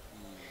katuuti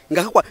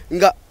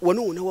nga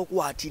wano wona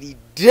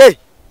wakwatiridde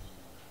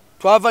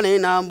twava naye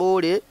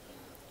namboole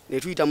ne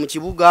tuyita mu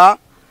kibuga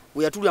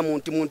we yatulya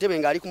mu ntebe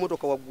nga ali ku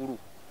motoka waggulu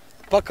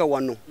paka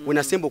wano we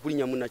nasemba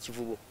okulinya mu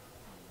nakivubo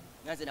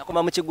naze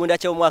nakoma mu kigunda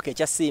ky'omwaka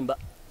ekya Simba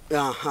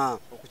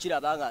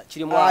okukirabanga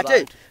kirimu abantu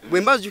ate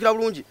bwe mbazi jukira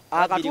bulungi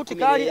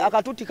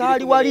akatuuti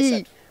kali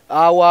wali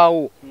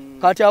awo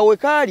kati awe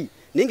kali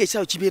ninge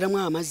ekisaawe kibeeramu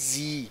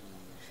amazzi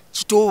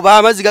kitoba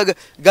amazzi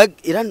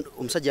era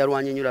omusajja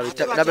yalwanye nnyo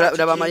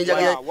laba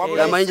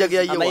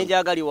amayinja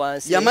agali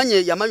wansi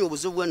yamanya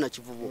obuzibu bwa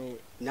nakivubo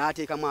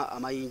n'ateekamu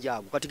amayinja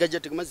ago kati gajja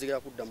tegamazi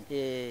gakuddamu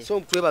so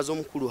twebaza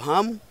omukulu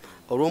hamu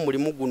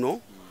olw'omulimu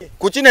guno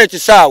ku kino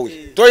ekisaawe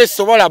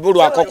toyisobola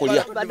bulwako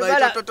kulya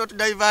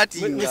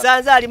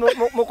misanze ali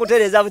mu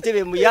kutereza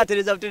butebe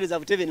muyatereza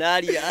butebe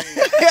n'alya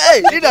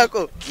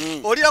lidako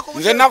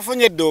nze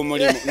nafunye dde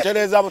omulimu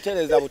ntereza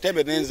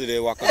butebe nenzira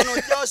ewaka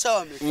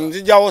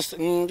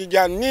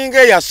nzija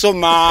ninga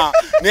eyasoma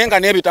naye nga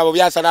n'ebitabo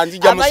byasala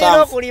nzija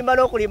musanvu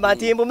n'okulimba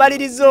nti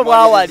mbumaliriza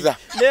obwawali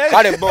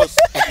kale boss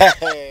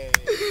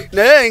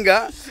naye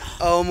nga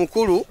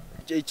omukulu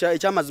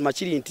ekyamazima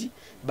kiri nti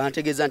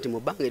bantegeeza nti mu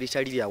bbanga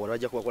eritali lyawo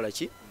bajja kubakola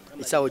ki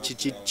ekisaawe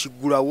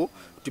kiggulawo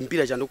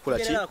tumpiira kyanda okukola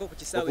ki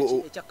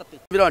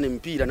bira wano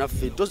emipiira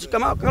naffe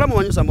kakalamu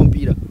wanyo osamba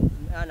omupiira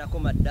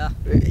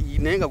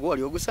naye nga gwe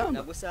wali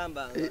ogusamba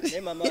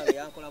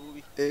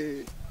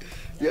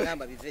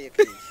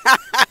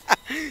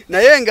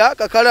naye nga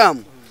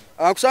kakalamu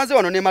akusanze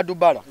wano ne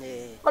Madubarah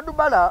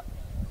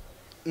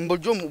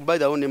mbujjo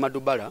mubaidawo ne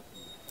Madubarah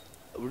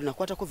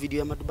nakwatako video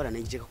ya Madubarah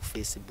nagiteeka ku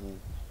Facebook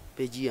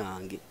page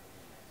yange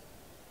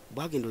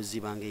bwagenda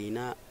ozibange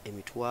ina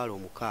emitwalo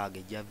 6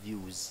 ejja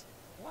views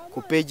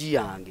ku page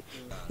yange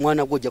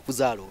mwana gwo ojja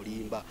kuzaala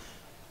olimba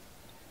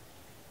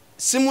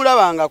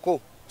simulabangako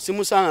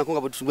simusangako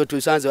nga bwe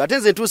tusanze ate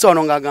nze ntuusa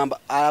wano ng'agamba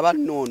aba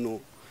noono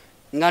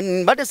nga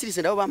mbadde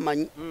sirise ndabo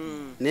bammanyi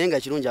naye nga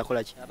kirungi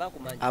akola ki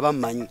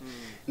abammanyi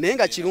naye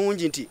nga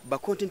kirungi nti ba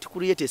content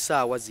create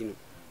essaawa zino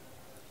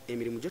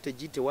emirimu gyo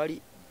tegiyite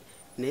wali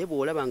naye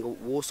bw'olaba nga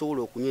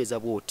w'osobola okunyweza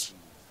bw'oti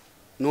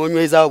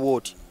n'onyweza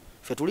bw'oti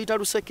ffe tuliyita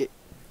luseke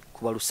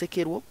kuba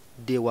lusekerwo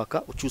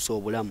ddewaka okyusa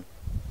obulamu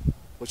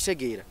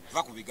okitegeera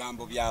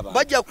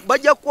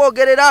bajja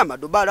kwogerera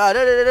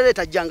Madubarah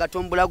tajjanga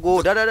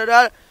tombulago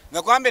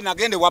nakwambe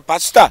nagende wa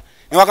pastor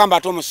niwagamba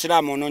ate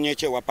omusiraamu ononye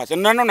ekye wa pastor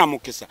nano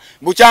namukisa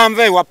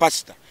bukyanve wa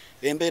pastor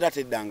embeera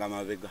teddanga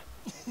mabega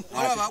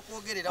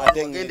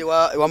agende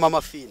wa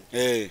mama Fina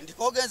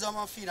ndikogenza wa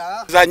mama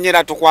Fina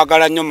zanyera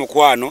tukwagala nnyo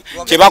mukwano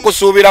kye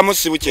bakusuubiramu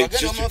sibu kye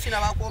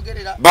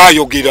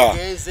bayogera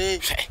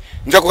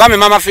nze kugambe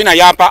mama Fina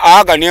yampa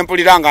aga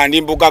nempulira nga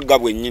ndi mbugagga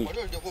bwennyini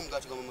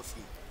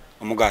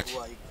omugati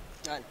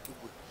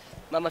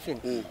mama Fina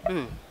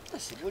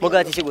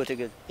mugati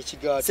kigotegeza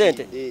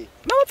sente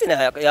mama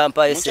Fina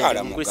yampa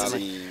esente mu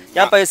Christmas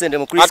yampa esente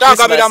mu Christmas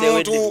atangabira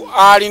muntu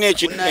alina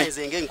ekinne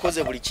nze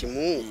nkoze buli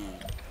kimu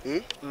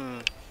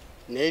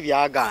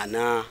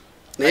nebyagaana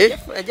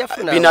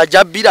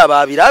binajabira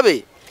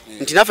babirabe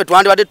nti naffe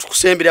twandibadde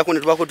tukusemberako ne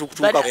tubako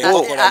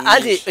tukutuukako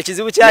anti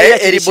ekizibu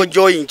kyalina eribo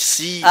joint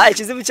si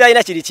ekizibu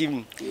kyalina kiri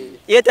kimu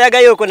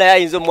yeetayagayoko naye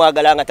ayinza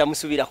omwagala nga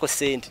tamusuubirako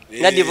sente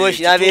na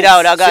divorce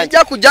nabeerawo naga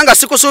sijja kujja nga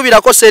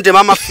sikusuubirako sente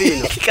mama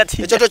Fina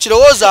ekyo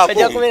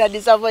tokirowoozaako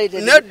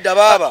nedda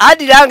baaba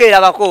adiranga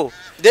erabako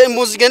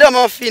muzigende wa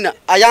mama Fina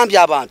ayambye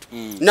abantu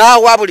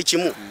naawa buli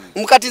kimu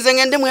mukati nze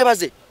ngende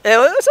mwebaze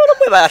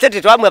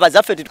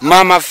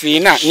mama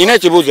Fina nina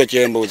ekibuuzo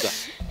kyembuuza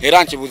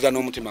era nkibuuza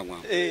n'omutima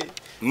gwange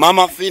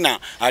mama Fina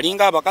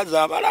alinga abakazi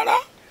abalala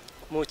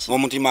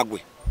omutima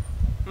gwe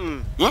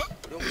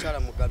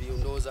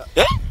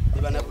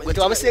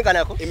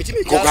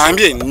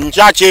kugambye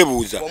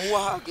nkyakyebuuza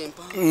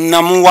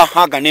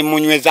namuwahaga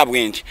nemunyweza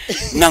bwenti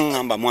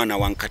naŋŋamba mwana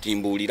wankati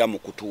mbuulira mu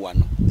kutu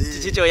wano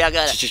kiki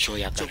kyoyagala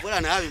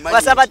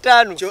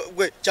nti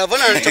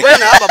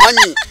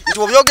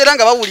obyogera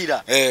nga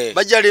bawulira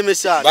bajja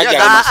lemesa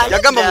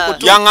yagamba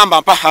mukutu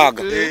yaŋŋamba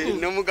mpahaga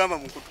nomugamba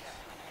mukutu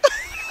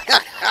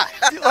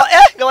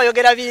nga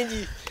wayogera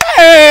bingi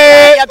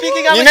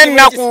nyina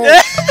ennaku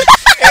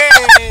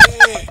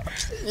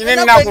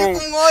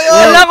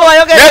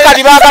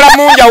nekati baagala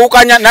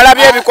munjawukanya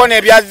nalabye ebikono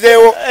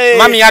ebyazzeewo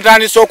mami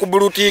yatandise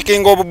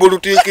okubulutiikinga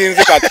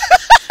obubulutiikinzi kati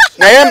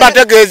naye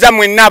mbategeeza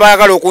mwenna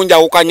abaagala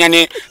okunjawukanya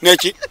ne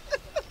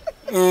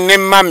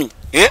mami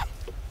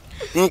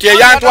nti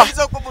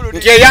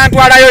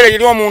eyantwalayo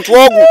eri omuntu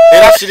ogu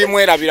era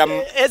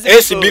sirimwerabiramu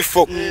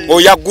esibifo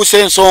oyagguse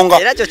ensonga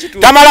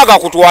tamala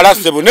gakutwala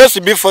ssebo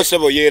nesibifo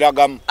ssebo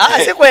yeeragamu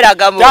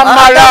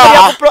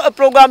tamala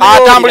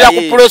atambulira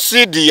ku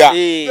prosidia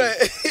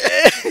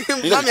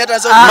mami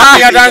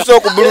yatandise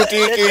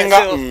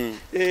okubulutiikinga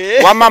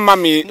wama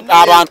mami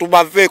abantu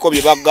baveeko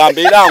bye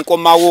bagamba era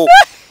nkomawo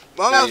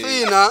mama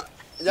Fina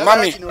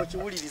mami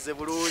nokiwulirize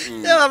bulungi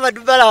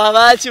Madubarah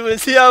wabachi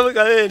musiyamu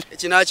kabene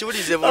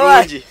kinakiwulirize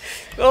bulungi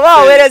oba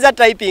owereza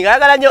typing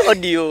ayagala nnyo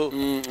audio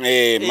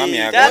mami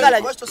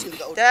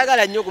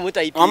ayagala nnyo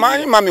kumutyping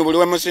amanyi mami buli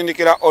we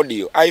musindikira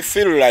audio I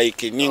feel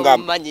like ninga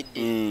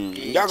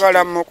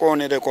njagala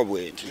mukonereko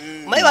bwenti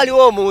mayi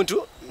waliwo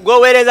omuntu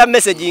gwowereza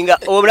message nga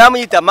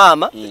obulamuyita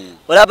mama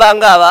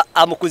olabanga aba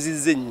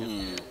amukuzizze nnyo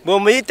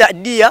bomuyita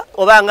dia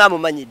obanga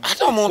amumanyidde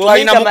ate omuntu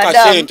alina mu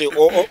kasente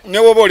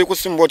newoba oli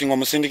kusimba oti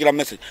ng'omusindikira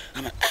message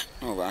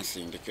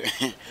bansindike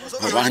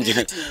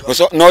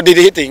no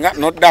deleting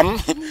no dam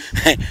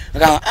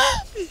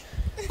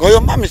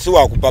oyo mami si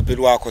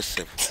wakupapirwako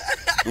ssebo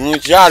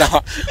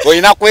mukyala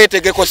olina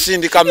kwetegeko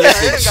sindika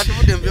message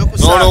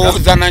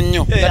nolowooza na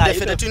nnyo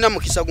ffe tetulina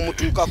mukisa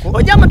gumutuukako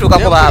ojja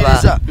mutuukako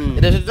baaba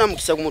tetulina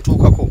mukisa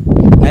gumutuukako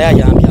naye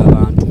ayambye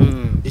abantu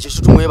ekyo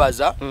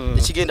kitumwebaza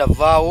ekigenda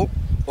vaawo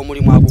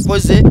omulimu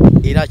agukoze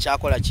era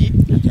akyakola ki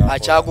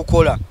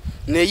akyagukola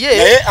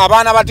naye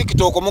abaana ba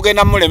TikTok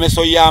mugenda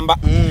mulemeso yamba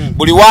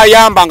buli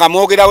wayamba nga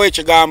mwogerawo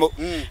ekigambo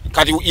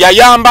kati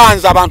yayamba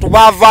nze abantu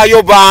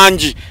bavaayo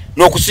bangi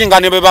n'okusinga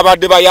ne be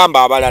babadde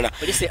bayamba abalala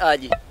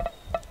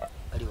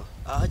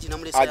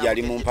aji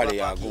ali mu mpale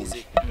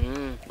yagundi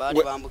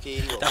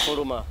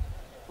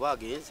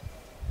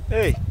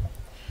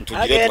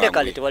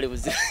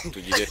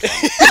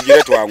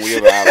tugire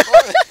twanguye baaba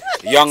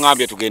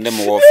yangambye tugende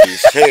mu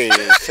office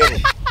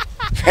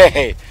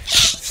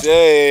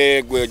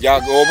gwe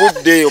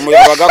obudde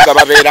abagagga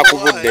babeera ku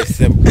budde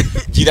ssebo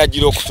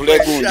giragiro okusula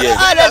egundi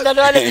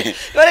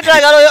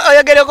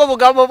oyogereko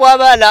obugambo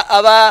bw'abaana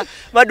aba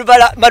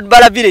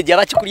Madubarah village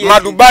abakikulie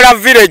Madubarah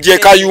village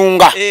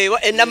Kayunga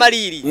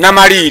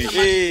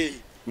Namaliri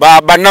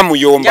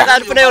banamuyomba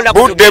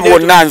budde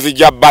bwonna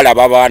nzija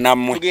balaba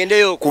baanammwe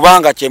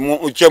kubanga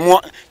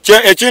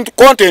ekintu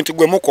content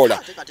gwe mukola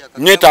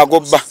nyetaaga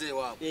obba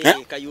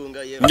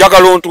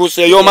njagala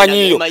ontuuseeyo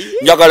omanyiyo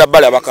njagala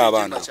balabako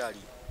abaana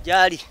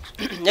gyali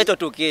naye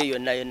totuuka eyo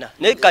yonna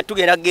naye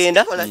katugenda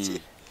genda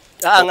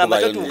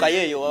ngamba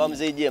totuukayo eyo waba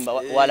muzejemba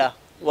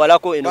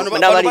walako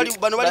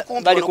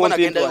bali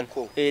kumpi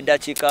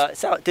eddakiika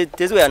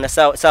teziwera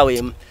saawa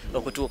emu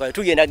okutuukayo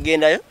tugenda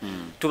kugendayo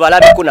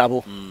tubalabeko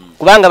nabo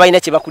kubanga balina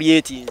kye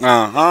bakulyetinze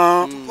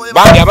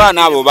bangi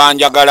abaana abo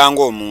banjagala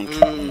ng'omuntu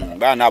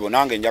Bana abo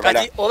nange njagala.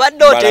 Kati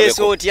obadde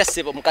oteesa otya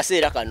ssebo mu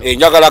kaseera kano?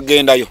 Njagala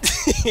gendayo.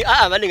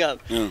 Maninga.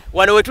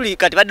 Wano wetuli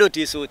kati badde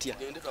oteesa otya?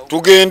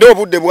 Tugende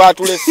obudde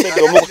bwatulese.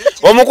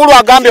 Omukulu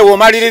agambye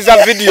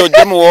womaliriza video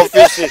gye mu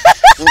office.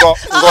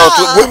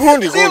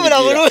 Gundi.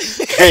 Sibula bulungi.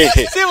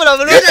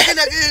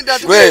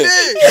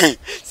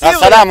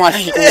 Assalamu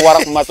alaykum wa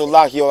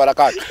rahmatullahi wa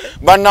barakatuh.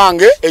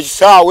 Banange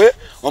ekisaawe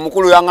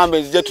omukulu yangambe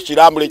ezije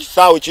tukirambule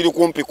ekisaawe kiri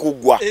kumpi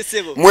kuggwa.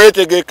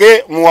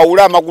 Mwetegeke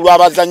muwawula amagulu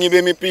abazanyi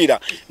b'emipiira.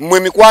 Mwe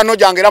mikwano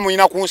gyange era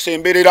muyina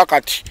kunsemberera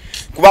kati.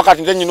 Kuba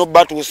kati nze nyino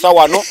batuusa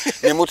wano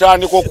ne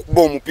mutandika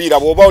okukuba omupiira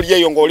bw'oba oli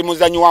eyo ng'oli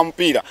muzanyi wa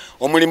mupiira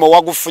omulimo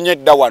wagufunye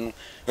dda wano.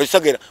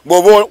 Ekisegera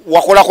bw'oba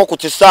wakolako ku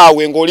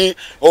kisaawe ng'oli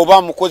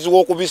oba mukozi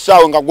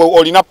w'okubisaawe nga gwe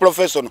olina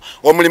professional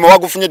omulimo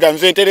wagufunye dda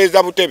nze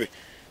ntereeza butebe.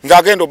 Nze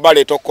agenda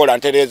obbaleeta okukola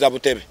ntereeza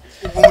butebe.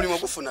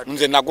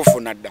 Nze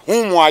nagufuna dda.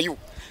 Humwayu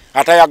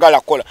atayagala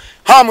kukola.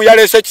 Hamu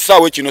yaleese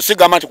ekisaawe kino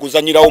sigamba nti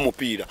kuzanyirawo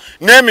mupiira.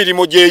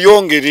 N'emirimu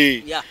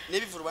gyeyongere.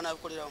 N'ebivulu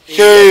banaabikolerawo.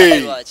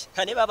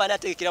 Kane baba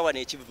anateekera wano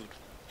ekivulu.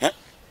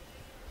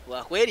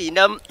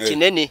 Wakwerinda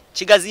kinene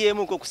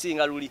kigaziyeemuko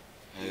okusinga luli.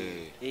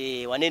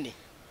 Wanene.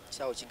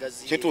 Kisaawe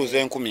kigaziye.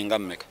 Kituuze 10 nga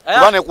mmeka.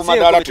 Kuba ne ku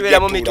madaala tujja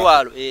mu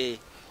mitwalo.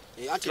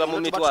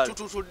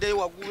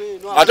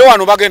 Ate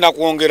wano bagenda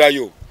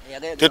kwongerayo.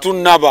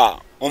 Tetunnaba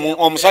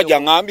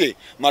omusajja ngambye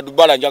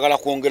Madubarah njagala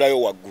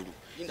kwongerayo waggulu.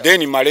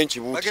 Deni male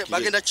nkibuuti.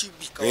 Bagenda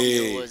kibika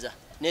oyoza.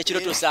 N'ekiro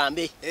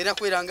tusambe. Era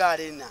kwera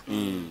arena.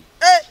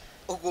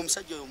 Ogwo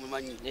omusajja oyo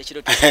mumanyi.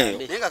 N'ekiro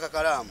tusambe. Nenga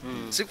kakalaamu.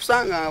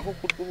 Sikusanga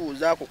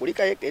kukubuuzaako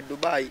kulika e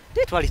Dubai.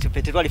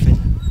 Tetwali fena.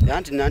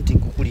 Nanti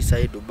kukulisa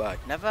e Dubai.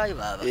 Navaayo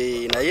baba.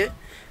 Naye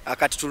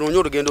akati tulonye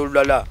olugendo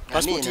olulala.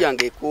 Passport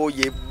yange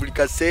ekooye buli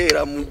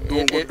kaseera mu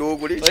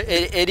ddongo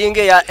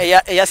eringe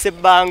eya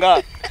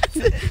Sebbanga.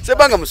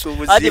 Sebanga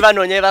musubuzi. Ati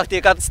banonye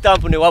bateeka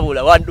stamp ne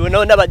wabula.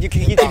 Wano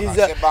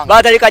bagikikitiriza.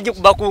 Batalika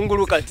gikuba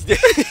kungulu kati.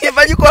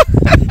 Bagiko.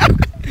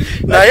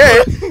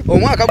 Naye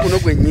omwaka guno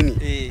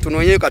gwennyini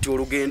tunonye kati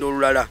olugendo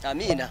olulala.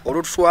 Amina.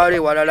 Olutwale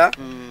walala.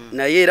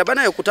 Naye era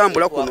banayo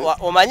kutambula kuno.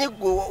 Omanyi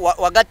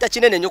wagatta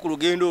kinene nnyo ku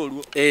lugendo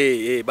olwo.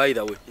 By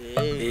the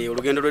way.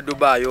 Olugendo lwe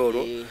Dubai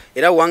olwo.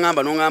 Era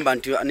wangamba nongamba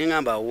nti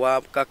ningamba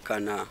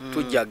wakakkana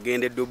tujja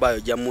gende Dubai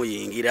ojja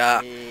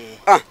muyingira.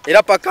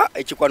 Era paka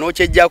ekikwano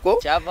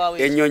kyejjako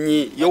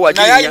ennyonyi yo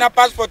wajinya. Naye ina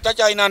passport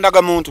tacha ina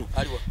ndaga muntu.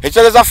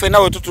 Ekyereza fena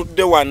we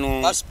tutudde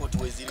wano. Passport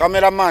wezira.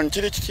 Cameraman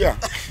kiri kitya?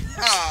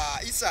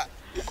 Isa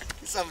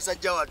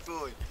musajja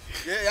watoyo.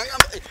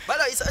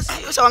 Bala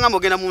isa wangamba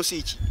ogenda mu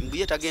nsi ki?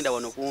 Mbuye tagenda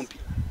wano kumpi.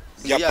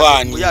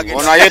 Japan.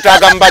 Ona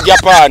yetaaga mba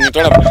Japan.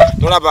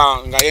 Tolaba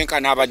nga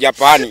yenkana aba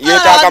Japan.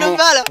 Yetaaga mu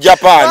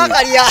Japan.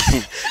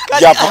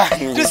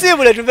 Japan.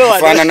 Tusibule tuve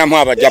wano. Fana na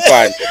mwaba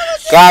Japan.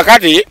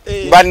 Kakati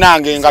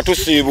banange nga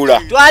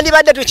tusiibula. Twandi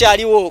badde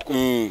tukyaliwo okwo.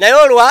 Naye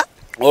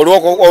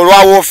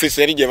olwa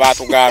office eri gye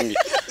batugambye.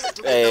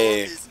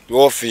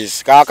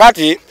 Office.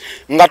 Kakati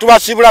nga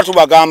tubasibula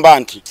tubagamba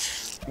nti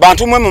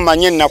bantu mwe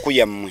mumanye ennaku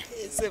yammwe.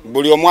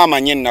 Buli omu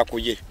amanye ennaku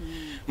ye.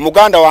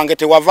 Muganda wange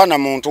tewava na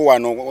muntu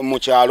wano mu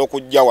kyalo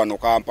kujja wano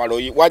Kampala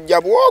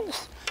wajja bwogu.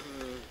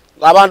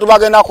 Abantu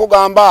bagenda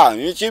kugamba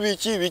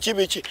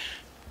biki.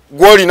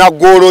 Gwolina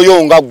ggoolo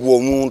yo nga gwo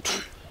omuntu.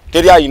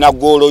 Teri alina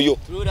ggoolo yo.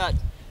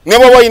 Ne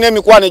bwoba olina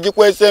emikwano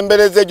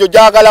egikwesembereza egyo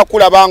gyagala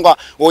kulabanga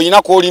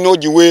olina koolina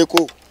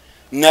ogiweeko.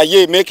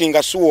 Naye making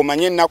a sure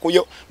omanye ennaku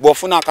yo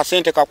bw'ofuna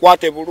akasente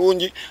kakwate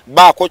bulungi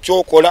baako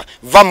kyokola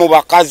va mu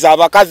bakazi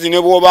abakazi ne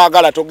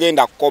bw'obaagala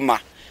togenda kukoma.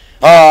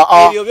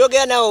 Ebyo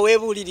byogera nawe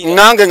weebuulirira.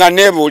 Nange nga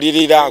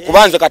neebuulirira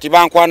kubanze kati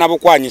bankwana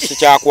bukwanyi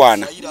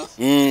sikyakwana.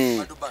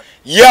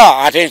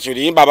 Ate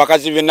nkirimba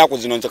abakazi b'ennaku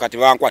zino nze kati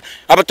bankwana.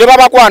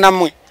 Tebabakwana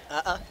mmwe?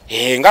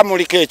 Nga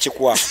muliko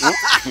ekikwa.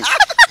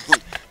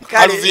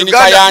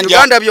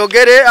 Uganda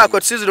byogere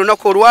akwatisizi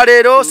lunaku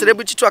olwaleero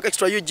Celebrity Track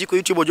Extra UG ku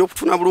YouTube ojja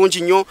okufuna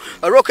bulungi nnyo.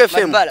 Rock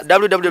FM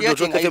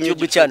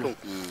www.rockfm.com.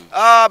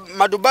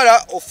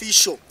 Madubarah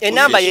official.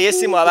 Enamba ye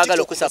yesimu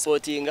abagala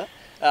okusupportinga.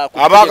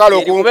 Abagala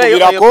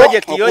okunkubirako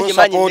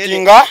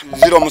okusupportinga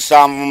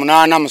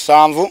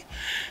 0787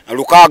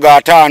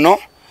 65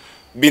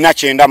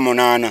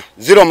 498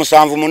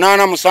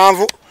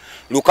 0787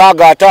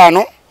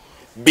 65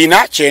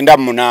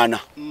 498.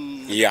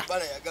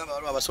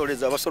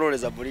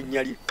 Abasololeza buli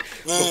nnyali.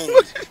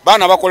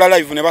 Baana bakola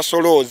live ne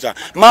basolooza.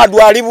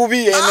 Madu ali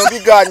bubi eno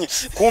biganye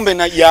kumbe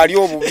na yali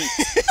obubi.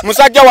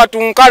 Musajja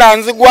watunkala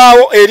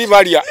nzigwawo eri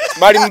balya.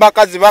 Bali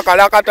mbakazi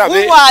bakala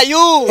katabe.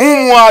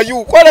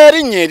 Humwayu. Kola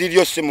erinnya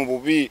eriryo si mu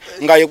bubi.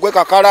 Nga yegwe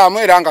kakalaamu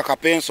era nga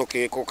kapenso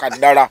keeko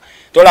kaddala.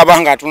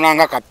 Tolabanga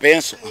tunanga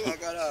kapenso.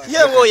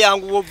 Yewo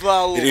yangu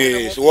wovaawo.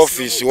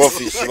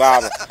 Office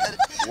baba.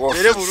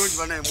 Ere bulungi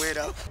bana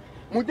emwera.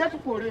 Mujja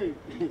tukole.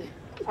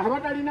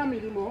 Abatalina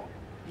milimo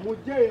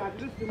mujje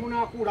at least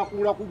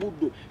munakuula ku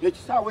buddo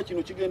ekisaawe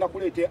kino kigenda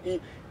kuleeta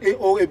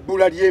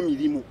ebbula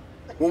ly'emirimu.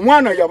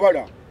 Omwana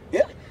yabala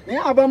naye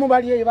abamu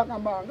bali eyo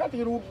bagamba nga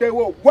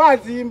kiruddewo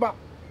gwazimba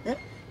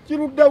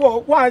kiruddewo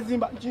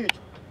gwazimba kiki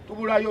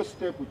tubulayo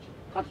step ki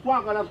kati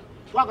twagala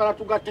twagala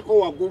tugatteko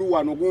waggulu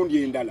wano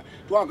gundi endala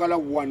twagala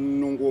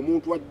wano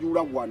ng'omuntu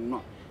ajjula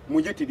wano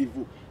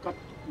mujitirivu kati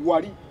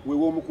wali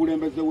wewe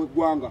omukulembeze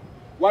w'eggwanga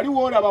wali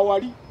woolaba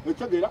wali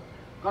etegera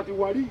kati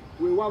wali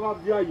weewaba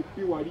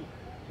VIP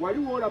wali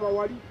woolaba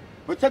wali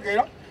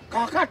etegera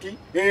kakati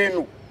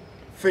eno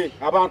fe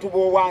abantu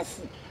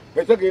b'owansi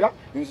etegera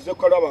nzize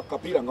kalaba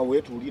kapira nga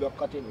weetuulira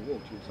katebe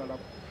bwoti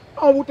osalaba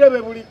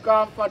obutebe buli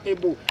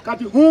comfortable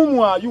kati whom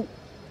are you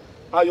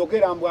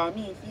ayogera mbwa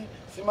amisi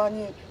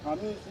simanyi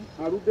amisi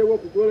aluddewo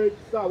okukola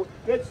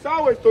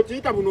ekisaawe ekyo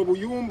kiyita buno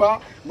buyumba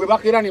bwe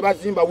bakera ne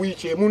bazimba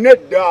wiiki emu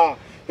nedda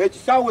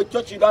ekisaawe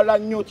ekyo kirala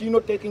nnyo kirina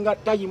otekinga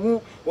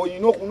tayimu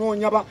olina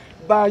okunoonya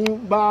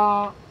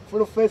ba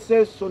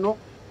professional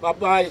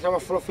babayita ba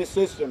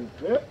professional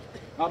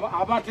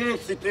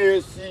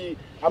abateesiteesi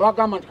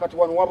abagamba nti kati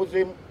wano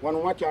wabuzeemu wano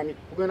mwakyami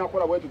kugenda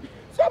kukola bwetuti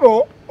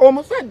sabo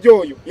omusajja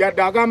oyo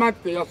yadde agamba nti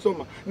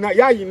teyasoma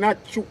naye ayina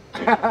ccu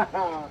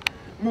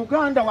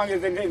muganda wange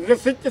nze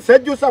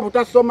sejjusa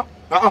butasoma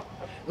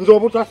nze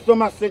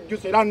obutasoma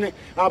sejjusa era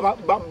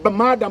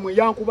madamu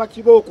yankuba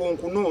kibooko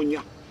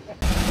nkunoonya